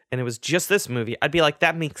 and it was just this movie, I'd be like,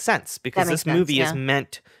 that makes sense, because this movie is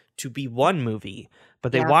meant to be one movie,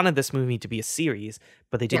 but they wanted this movie to be a series,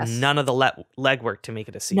 but they did none of the legwork to make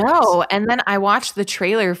it a series. No, and then I watched the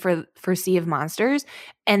trailer for Sea of Monsters,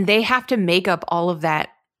 and they have to make up all of that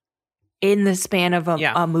in the span of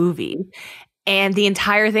a movie. And the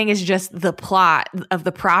entire thing is just the plot of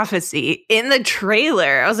the prophecy in the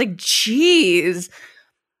trailer. I was like, geez.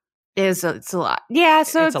 It's a lot. Yeah,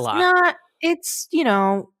 so it's a lot. Not, it's,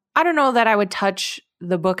 I don't know that I would touch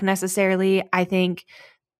the book necessarily. I think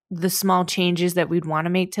the small changes that we'd want to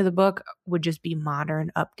make to the book would just be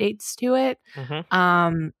modern updates to it.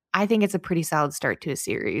 Mm-hmm. I think it's a pretty solid start to a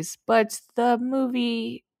series, but the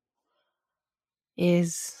movie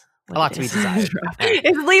is a lot to be desired.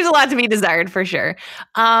 It leaves a lot to be desired for sure.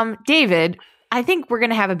 David, I think we're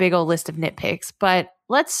going to have a big old list of nitpicks, but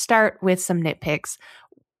let's start with some nitpicks.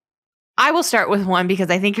 I will start with one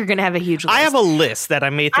because I think you're going to have a huge list. I have a list that I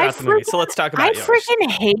made throughout the movie, so let's talk about yours. I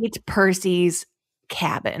freaking hate Percy's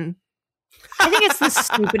cabin. I think it's the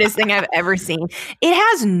stupidest thing I've ever seen. It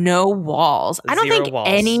has no walls. I don't think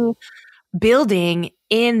any building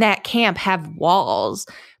in that camp have walls.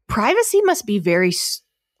 Privacy must be very,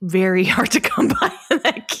 very hard to come by in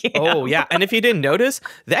that camp. Oh, yeah. And if you didn't notice,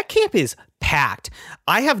 that camp is packed.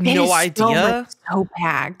 I have It no is idea. So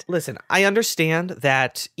packed. Listen, I understand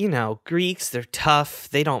that, Greeks, they're tough.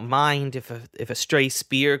 They don't mind if a stray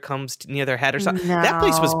spear comes near their head or something. That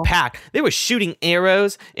place was No. packed. They were shooting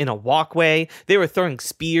arrows in a walkway. They were throwing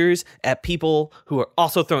spears at people who are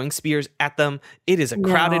also throwing spears at them. It is a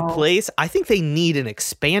crowded No. place. I think they need an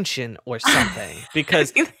expansion or something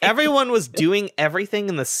because everyone was doing everything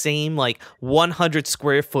in the same 100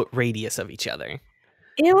 square foot radius of each other.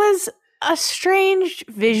 It was a strange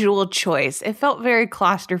visual choice. It felt very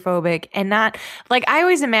claustrophobic and not like I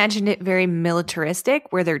always imagined it very militaristic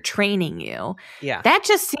where they're training you. Yeah. That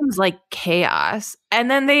just seems like chaos.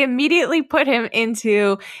 And then they immediately put him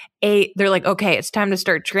into they're like, okay, it's time to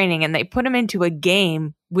start training. And they put him into a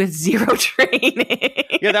game with zero training.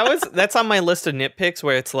 Yeah, that's on my list of nitpicks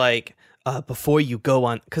where it's like, before you go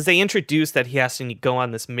on, because they introduced that he has to go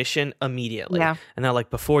on this mission immediately. Yeah. And they're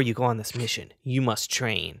like, before you go on this mission, you must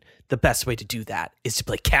train. The best way to do that is to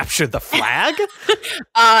play Capture the Flag.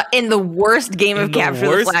 In the worst game of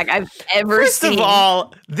Capture the Flag I've ever seen. First of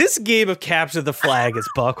all, this game of Capture the Flag is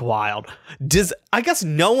buck wild. I guess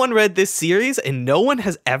no one read this series and no one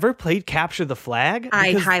has ever played Capture the Flag? I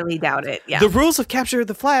Because highly doubt it. Yeah. the rules of Capture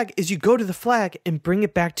the Flag is you go to the flag and bring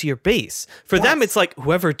it back to your base. For them, it's like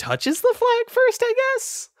whoever touches the flag first, I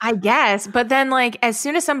guess. I guess, but then as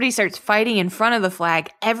soon as somebody starts fighting in front of the flag,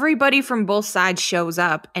 everybody from both sides shows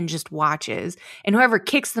up and just watches. And whoever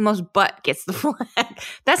kicks the most butt gets the flag.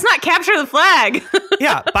 That's not Capture the Flag.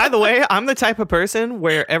 Yeah, by the way, I'm the type of person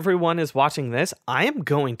where everyone is watching this. I am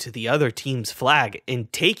going to the other team's flag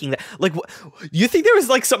and taking that. You think there was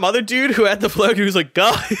some other dude who had the flag who was like,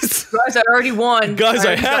 guys, I already won. guys,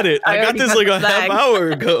 I had it. I got this a half hour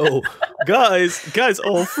ago. guys,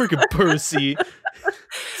 oh, freaking Percy.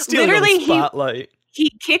 Stealing Literally, the spotlight.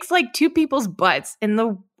 He kicks two people's butts in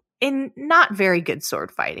not very good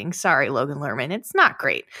sword fighting. Sorry, Logan Lerman. It's not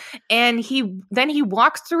great. And he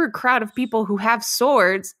walks through a crowd of people who have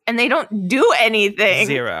swords and they don't do anything.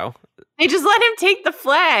 Zero. They just let him take the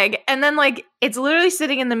flag. And then it's literally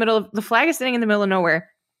sitting in the middle of the flag is sitting in the middle of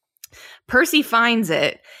nowhere. Percy finds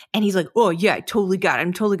it and he's like, oh yeah, I totally got it.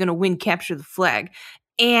 I'm totally going to win Capture the Flag.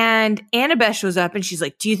 And Annabeth shows up and she's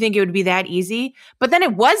like, do you think it would be that easy? But then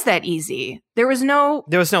it was that easy. There was no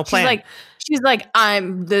plan. She's like,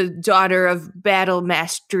 I'm the daughter of battle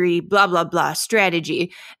mastery, blah, blah, blah,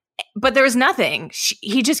 strategy. But there was nothing.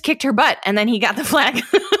 He just kicked her butt and then he got the flag.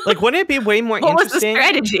 Wouldn't it be way more what was the interesting?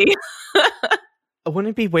 strategy? Wouldn't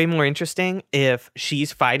it be way more interesting if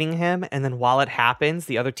she's fighting him and then while it happens,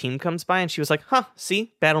 the other team comes by and she was like,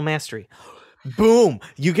 see, battle mastery. Boom!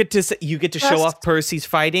 You get to show off Percy's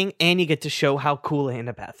fighting, and you get to show how cool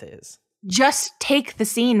Annabeth is. Just take the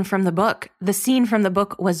scene from the book. The scene from the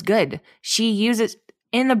book was good. She uses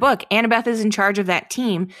in the book. Annabeth is in charge of that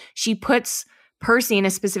team. She puts Percy in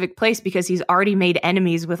a specific place because he's already made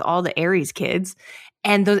enemies with all the Ares kids,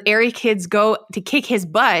 and those Ares kids go to kick his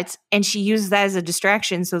butt, and she uses that as a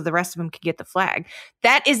distraction so the rest of them can get the flag.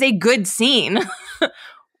 That is a good scene.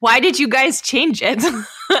 Why did you guys change it?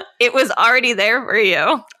 It was already there for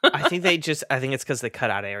you. I think it's because they cut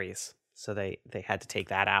out Ares. So they had to take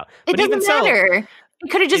that out. It doesn't matter. It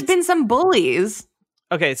could have just been some bullies.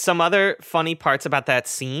 Okay, some other funny parts about that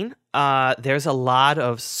scene. There's a lot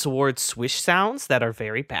of sword swish sounds that are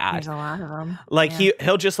very bad. There's a lot of them.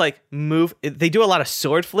 He'll just move. They do a lot of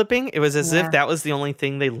sword flipping. It was as if that was the only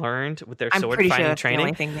thing they learned with their sword fighting training. The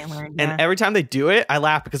only thing they learned. And every time they do it, I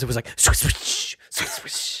laugh because it was swish, swish, swish,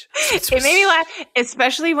 swish. It made me laugh,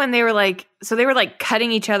 especially when they were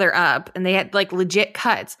cutting each other up and they had legit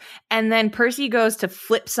cuts. And then Percy goes to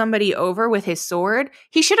flip somebody over with his sword.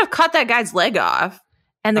 He should have cut that guy's leg off.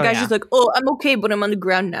 And the guy's just like, oh, I'm okay, but I'm on the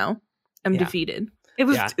ground now. I'm defeated. It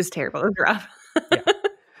was terrible. It was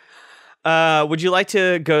rough. Would you like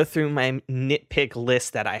to go through my nitpick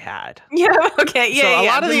list that I had? Yeah, okay. Yeah, so a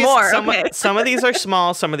lot of these, some of these are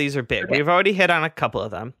small, some of these are big. Okay. We've already hit on a couple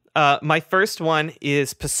of them. My first one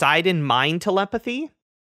is Poseidon mind telepathy.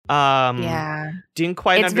 Didn't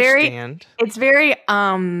quite understand. It's very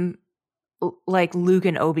like Luke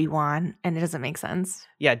and Obi-Wan, and it doesn't make sense.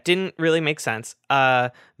 Yeah, didn't really make sense.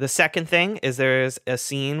 The second thing is there's a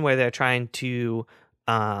scene where they're trying to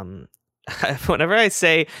whenever I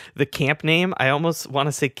say the camp name, I almost want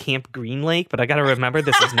to say Camp Green Lake, but I got to remember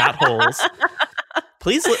this is not Holes.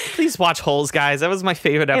 Please watch Holes, guys. That was my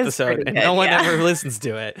favorite episode, and no one ever listens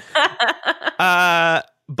to it.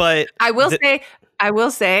 But I will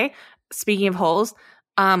say, speaking of Holes,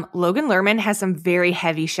 Logan Lerman has some very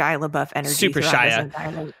heavy Shia LaBeouf energy. Super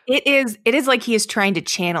Shia. It is like he is trying to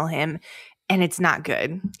channel him, and it's not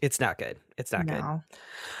good. It's not good. It's not good.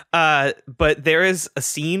 But there is a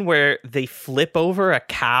scene where they flip over a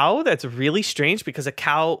cow that's really strange because a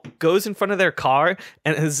cow goes in front of their car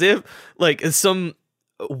and as if like some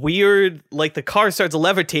weird, like the car starts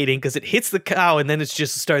levitating because it hits the cow and then it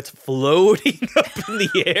just starts floating up in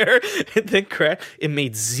the air and then it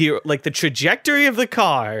made zero, like the trajectory of the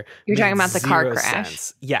car. You're talking about the car crash.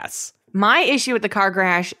 Sense. Yes. My issue with the car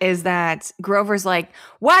crash is that Grover's like,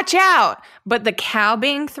 watch out, but the cow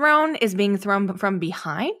being thrown is being thrown from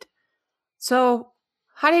behind. So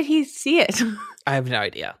how did he see it? I have no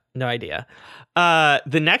idea.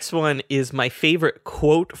 The next one is my favorite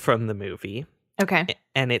quote from the movie. Okay.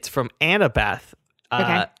 And it's from Annabeth.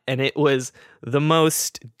 Okay. And it was the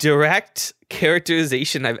most direct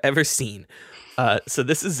characterization I've ever seen. So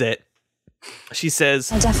this is it. She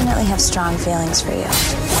says, I definitely have strong feelings for you.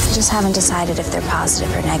 I just haven't decided if they're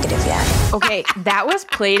positive or negative yet. Okay, that was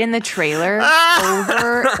played in the trailer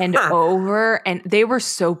over and over, and they were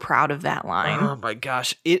so proud of that line. oh my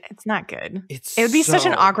gosh. It's not good. It It's would be such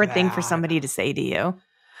an so awkward thing for bad. somebody to say to you.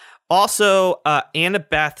 Also,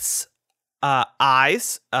 Annabeth's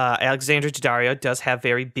eyes, Alexandra Daddario does have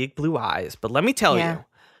very big blue eyes, but let me tell you,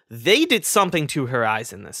 they did something to her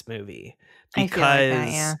eyes in this movie because I feel like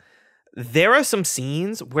that, yeah. there are some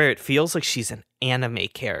scenes where it feels like she's an anime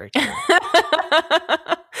character.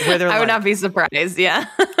 Where they're I would like- not be surprised, yeah.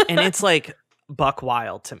 and it's like buck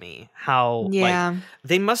wild to me how Yeah. like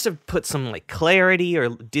they must have put some like clarity or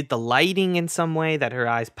did the lighting in some way that her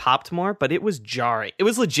eyes popped more, but it was jarring. It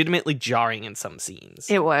was legitimately jarring in some scenes.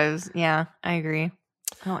 It was, yeah, I agree.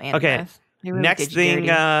 Oh, Annabeth. Okay, They really next did you thing,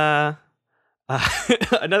 dirty.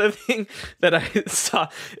 another thing that I saw.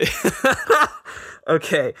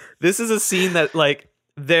 Okay, this is a scene that like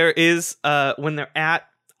there is when they're at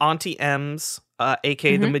Auntie M's,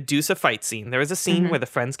 aka the Medusa fight scene. There is a scene where the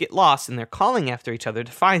friends get lost and they're calling after each other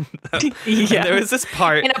to find them. Yeah. And there is this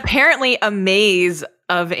part, And apparently a maze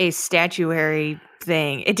of a statuary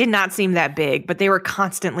thing. It did not seem that big, but they were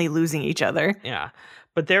constantly losing each other. yeah.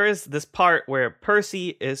 But there is this part where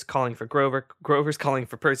Percy is calling for Grover, Grover's calling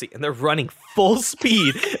for Percy, and they're running full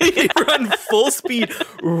speed. They run full speed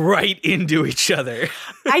right into each other.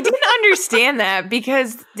 I didn't understand that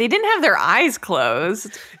because they didn't have their eyes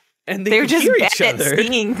closed. And They they were could just hear bad each at other.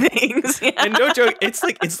 seeing things. Yeah. And no joke, it's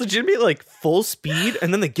legitimately like full speed,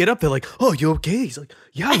 and then they get up, they're like, "Oh, you okay?" He's like,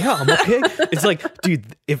 Yeah, I'm okay." It's like,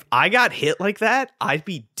 dude, if I got hit like that, I'd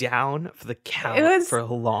be down for the count for a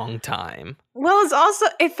long time. Well,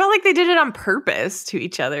 it felt like they did it on purpose to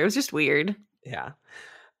each other. It was just weird. Yeah.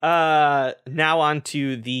 Now on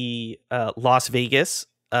to the Las Vegas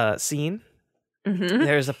scene. Mm-hmm.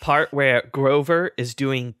 There's a part where Grover is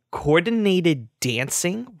doing coordinated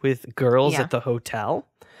dancing with girls Yeah. at the hotel.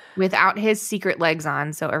 Without his secret legs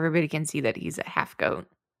on, so everybody can see that he's a half goat.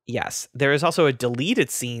 Yes, there is also a deleted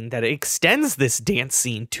scene that extends this dance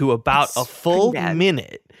scene to about It's a full pretty bad.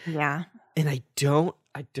 minute. Yeah. And I don't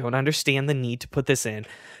understand the need to put this in.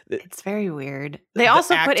 It's very weird. They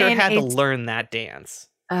also the put actor in had to learn that dance.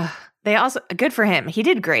 they also good for him. He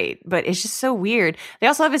did great, but it's just so weird. They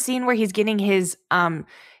also have a scene where he's getting his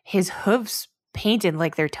hoofs painted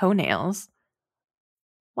like their toenails.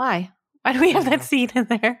 Why? Why do we have that scene in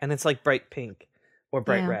there? And it's like bright pink or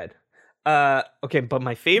bright Yeah. red. Okay, but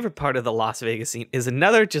my favorite part of the Las Vegas scene is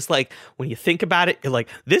another, just like when you think about it, you're like,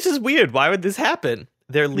 this is weird. Why would this happen?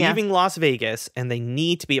 They're leaving Las Vegas and they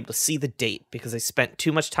need to be able to see the date because they spent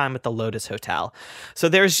too much time at the Lotus Hotel. So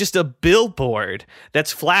there's just a billboard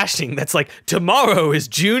that's flashing that's like, tomorrow is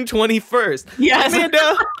June 21st. Yes.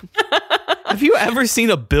 Amanda, have you ever seen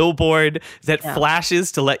a billboard that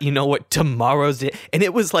flashes to let you know what tomorrow's day? And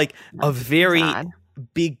it was like a very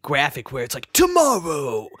big graphic where it's like,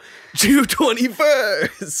 tomorrow, June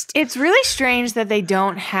 21st. It's really strange that they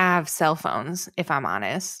don't have cell phones, if I'm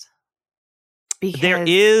honest. Because There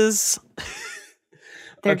is...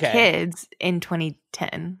 they're Okay. kids in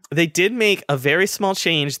 2010. They did make a very small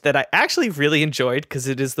change that I actually really enjoyed because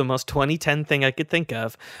it is the most 2010 thing I could think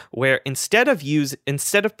of, where instead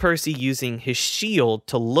of Percy using his shield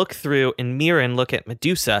to look through and mirror and look at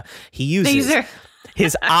Medusa, he uses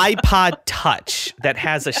his iPod Touch that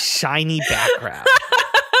has a shiny background.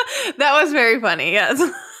 That was very funny, yes.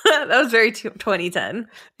 That was very 2010.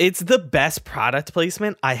 It's the best product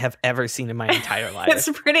placement I have ever seen in my entire life. It's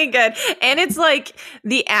pretty good. And it's like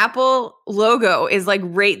the Apple logo is like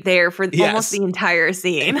right there for almost the entire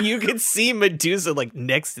scene. And you can see Medusa like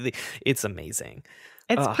next to it's amazing.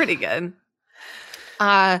 It's pretty good.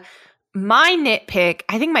 My nitpick,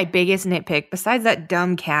 I think my biggest nitpick, besides that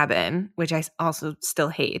dumb cabin, which I also still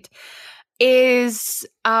hate, is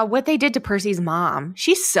what they did to Percy's mom.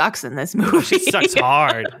 She sucks in this movie. She sucks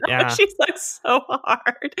hard. Yeah. She sucks so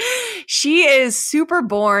hard. She is super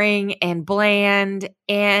boring and bland,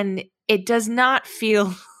 and it does not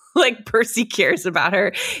feel like Percy cares about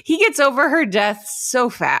her. He gets over her death so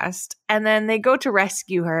fast, and then they go to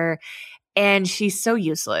rescue her, and she's so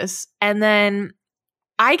useless. And then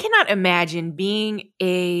I cannot imagine being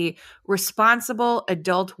a responsible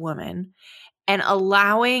adult woman and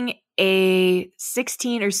allowing a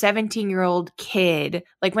 16 or 17-year-old kid,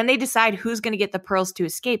 like when they decide who's going to get the pearls to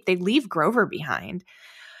escape, they leave Grover behind.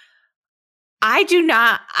 I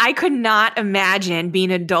could not imagine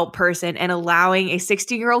being an adult person and allowing a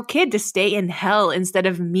 16-year-old kid to stay in hell instead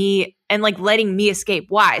of me and like letting me escape.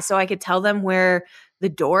 Why? So I could tell them where the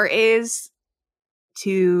door is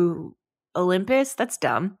to Olympus? That's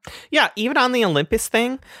dumb. Yeah, even on the Olympus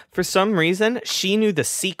thing, for some reason, she knew the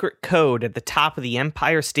secret code at the top of the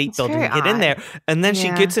Empire State Building to get in there. And then she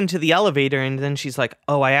gets into the elevator and then she's like,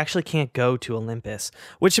 oh, I actually can't go to Olympus.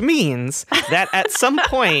 Which means that at some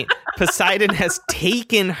point, Poseidon has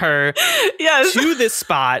taken her to this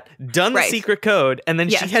spot, done the secret code, and then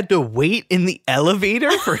she had to wait in the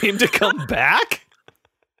elevator for him to come back?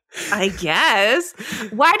 I guess.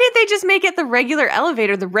 Why did they just make it the regular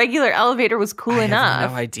elevator? The regular elevator was cool enough. I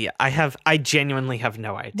have no idea. I genuinely have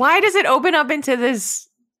no idea. Why does it open up into this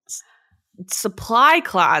supply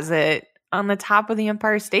closet on the top of the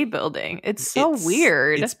Empire State Building? It's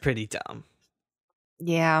weird. It's pretty dumb.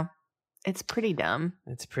 Yeah, it's pretty dumb.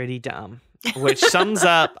 It's pretty dumb. Which sums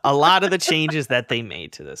up a lot of the changes that they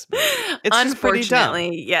made to this movie. It's just pretty dumb.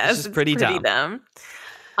 Yes, it's pretty dumb.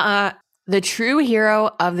 The true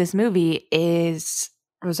hero of this movie is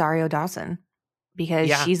Rosario Dawson,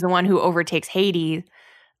 because she's the one who overtakes Hades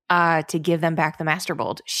to give them back the Master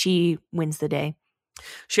Bolt. She wins the day.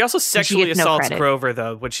 She also sexually assaults Grover,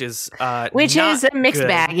 though, which is a mixed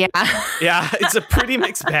bag. Yeah, yeah, it's a pretty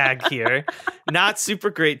mixed bag here. Not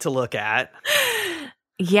super great to look at.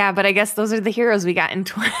 Yeah, but I guess those are the heroes we got in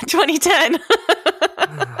 2010.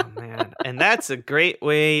 Oh man, and that's a great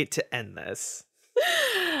way to end this.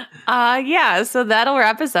 So that'll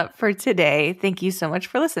wrap us up for today. Thank you so much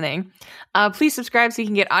for listening. Please subscribe so you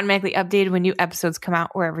can get automatically updated when new episodes come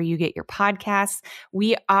out wherever you get your podcasts.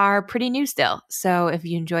 We are pretty new still, so if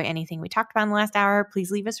you enjoy anything we talked about in the last hour,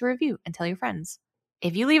 please leave us a review and tell your friends.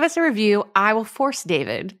 If you leave us a review, I will force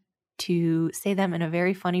David to say them in a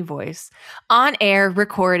very funny voice, on air,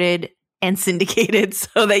 recorded, and syndicated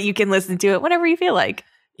so that you can listen to it whenever you feel like.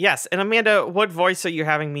 Yes, and Amanda, what voice are you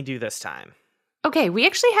having me do this time? Okay, we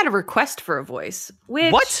actually had a request for a voice.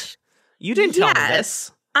 What? You didn't tell me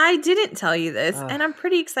this. I didn't tell you this, and I'm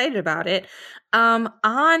pretty excited about it. On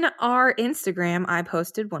our Instagram, I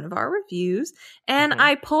posted one of our reviews, and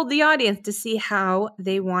I polled the audience to see how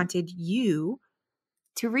they wanted you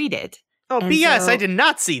to read it. Oh, and BS, I did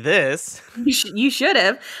not see this. You should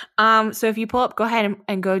have. So if you pull up, go ahead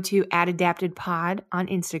and go to @AdaptedPod on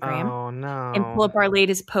Instagram. Oh, no. And pull up our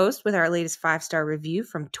latest post with our latest 5-star review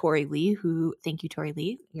from Tori Lee, thank you, Tori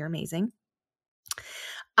Lee. You're amazing.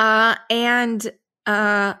 And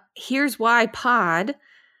here's why Pod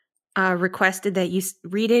requested that you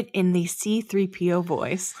read it in the C-3PO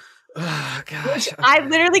voice. Oh, gosh. I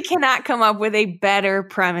literally cannot come up with a better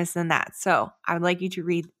premise than that. So I would like you to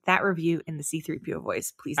read that review in the C-3PO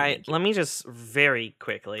voice, please. Let me just very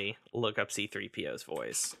quickly look up C-3PO's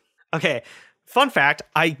voice. Okay, fun fact,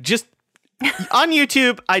 I just, on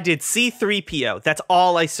YouTube, I did C-3PO. That's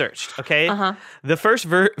all I searched, okay? The first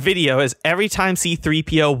video is every time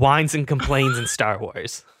C-3PO whines and complains in Star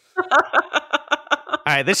Wars.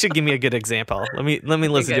 All right, this should give me a good example. Let me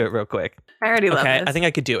listen to it real quick. I already love this. I think I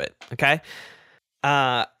could do it. Okay.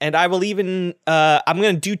 And I will even, I'm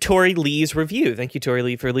going to do Tori Lee's review. Thank you, Tori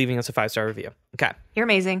Lee, for leaving us a 5-star review. Okay. You're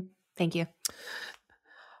amazing. Thank you.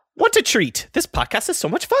 What a treat. This podcast is so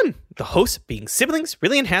much fun. The hosts being siblings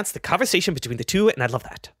really enhance the conversation between the two, and I love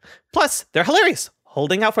that. Plus, they're hilarious.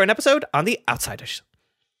 Holding out for an episode on The Outsiders.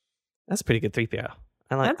 That's a pretty good 3PO.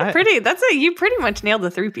 You pretty much nailed the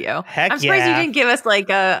 3PO. Heck, I'm surprised you didn't give us like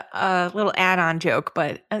a little add-on joke,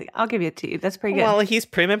 but I'll give it to you. That's pretty good. Well, he's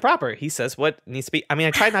prim and proper. He says what needs to be. I mean,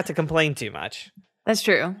 I try not to complain too much. That's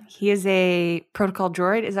true. He is a protocol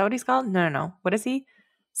droid. Is that what he's called? No. What is he?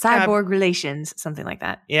 Cyborg relations, something like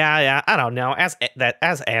that. Yeah. I don't know. As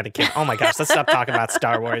Anakin. Oh my gosh, let's stop talking about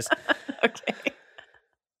Star Wars. Okay.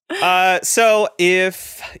 So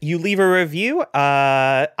if you leave a review,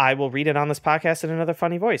 I will read it on this podcast in another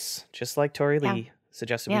funny voice, just like Tori Lee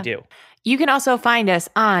suggested we do. You can also find us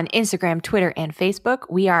on Instagram, Twitter, and Facebook.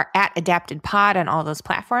 We are @AdaptedPod on all those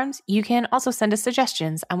platforms. You can also send us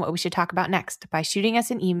suggestions on what we should talk about next by shooting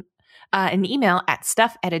us an email. an email at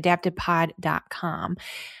stuff@adaptedpod.com.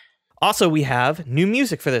 Also, we have new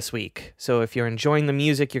music for this week. So if you're enjoying the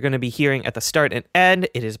music you're going to be hearing at the start and end,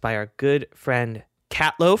 it is by our good friend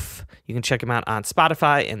Catloaf. You can check him out on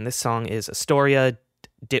Spotify, and this song is Astoria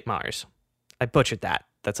Ditmars. I butchered that.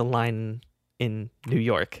 That's a line in New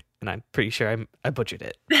York, and I'm pretty sure I butchered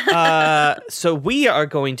it. So we are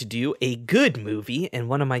going to do a good movie, and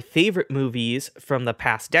one of my favorite movies from the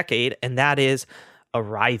past decade, and that is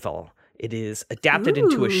Arrival. It is adapted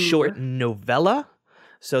into a short novella.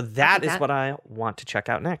 So that is what I want to check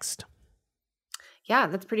out next. Yeah,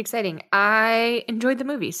 that's pretty exciting. I enjoyed the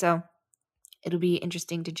movie, so it'll be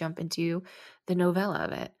interesting to jump into the novella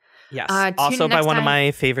of it. Yes. Also by one of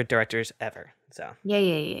my favorite directors ever. So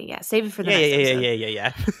Yeah. Save it for the next episode.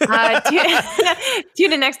 Yeah.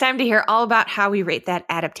 Tune in next time to hear all about how we rate that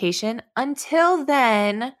adaptation. Until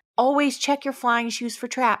then, always check your flying shoes for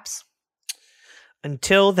traps.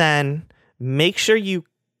 Until then, make sure you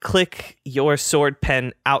click your sword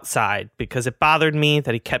pen outside, because it bothered me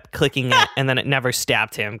that he kept clicking it and then it never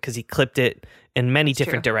stabbed him because he clipped it in many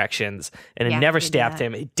different directions and it never stabbed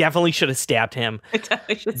him. It definitely should have stabbed him. It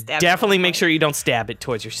definitely should have stabbed him. Definitely make sure you don't stab it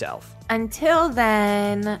towards yourself. Until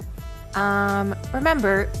then,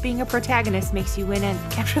 remember, being a protagonist makes you win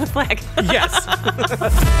and capture the flag. Yes.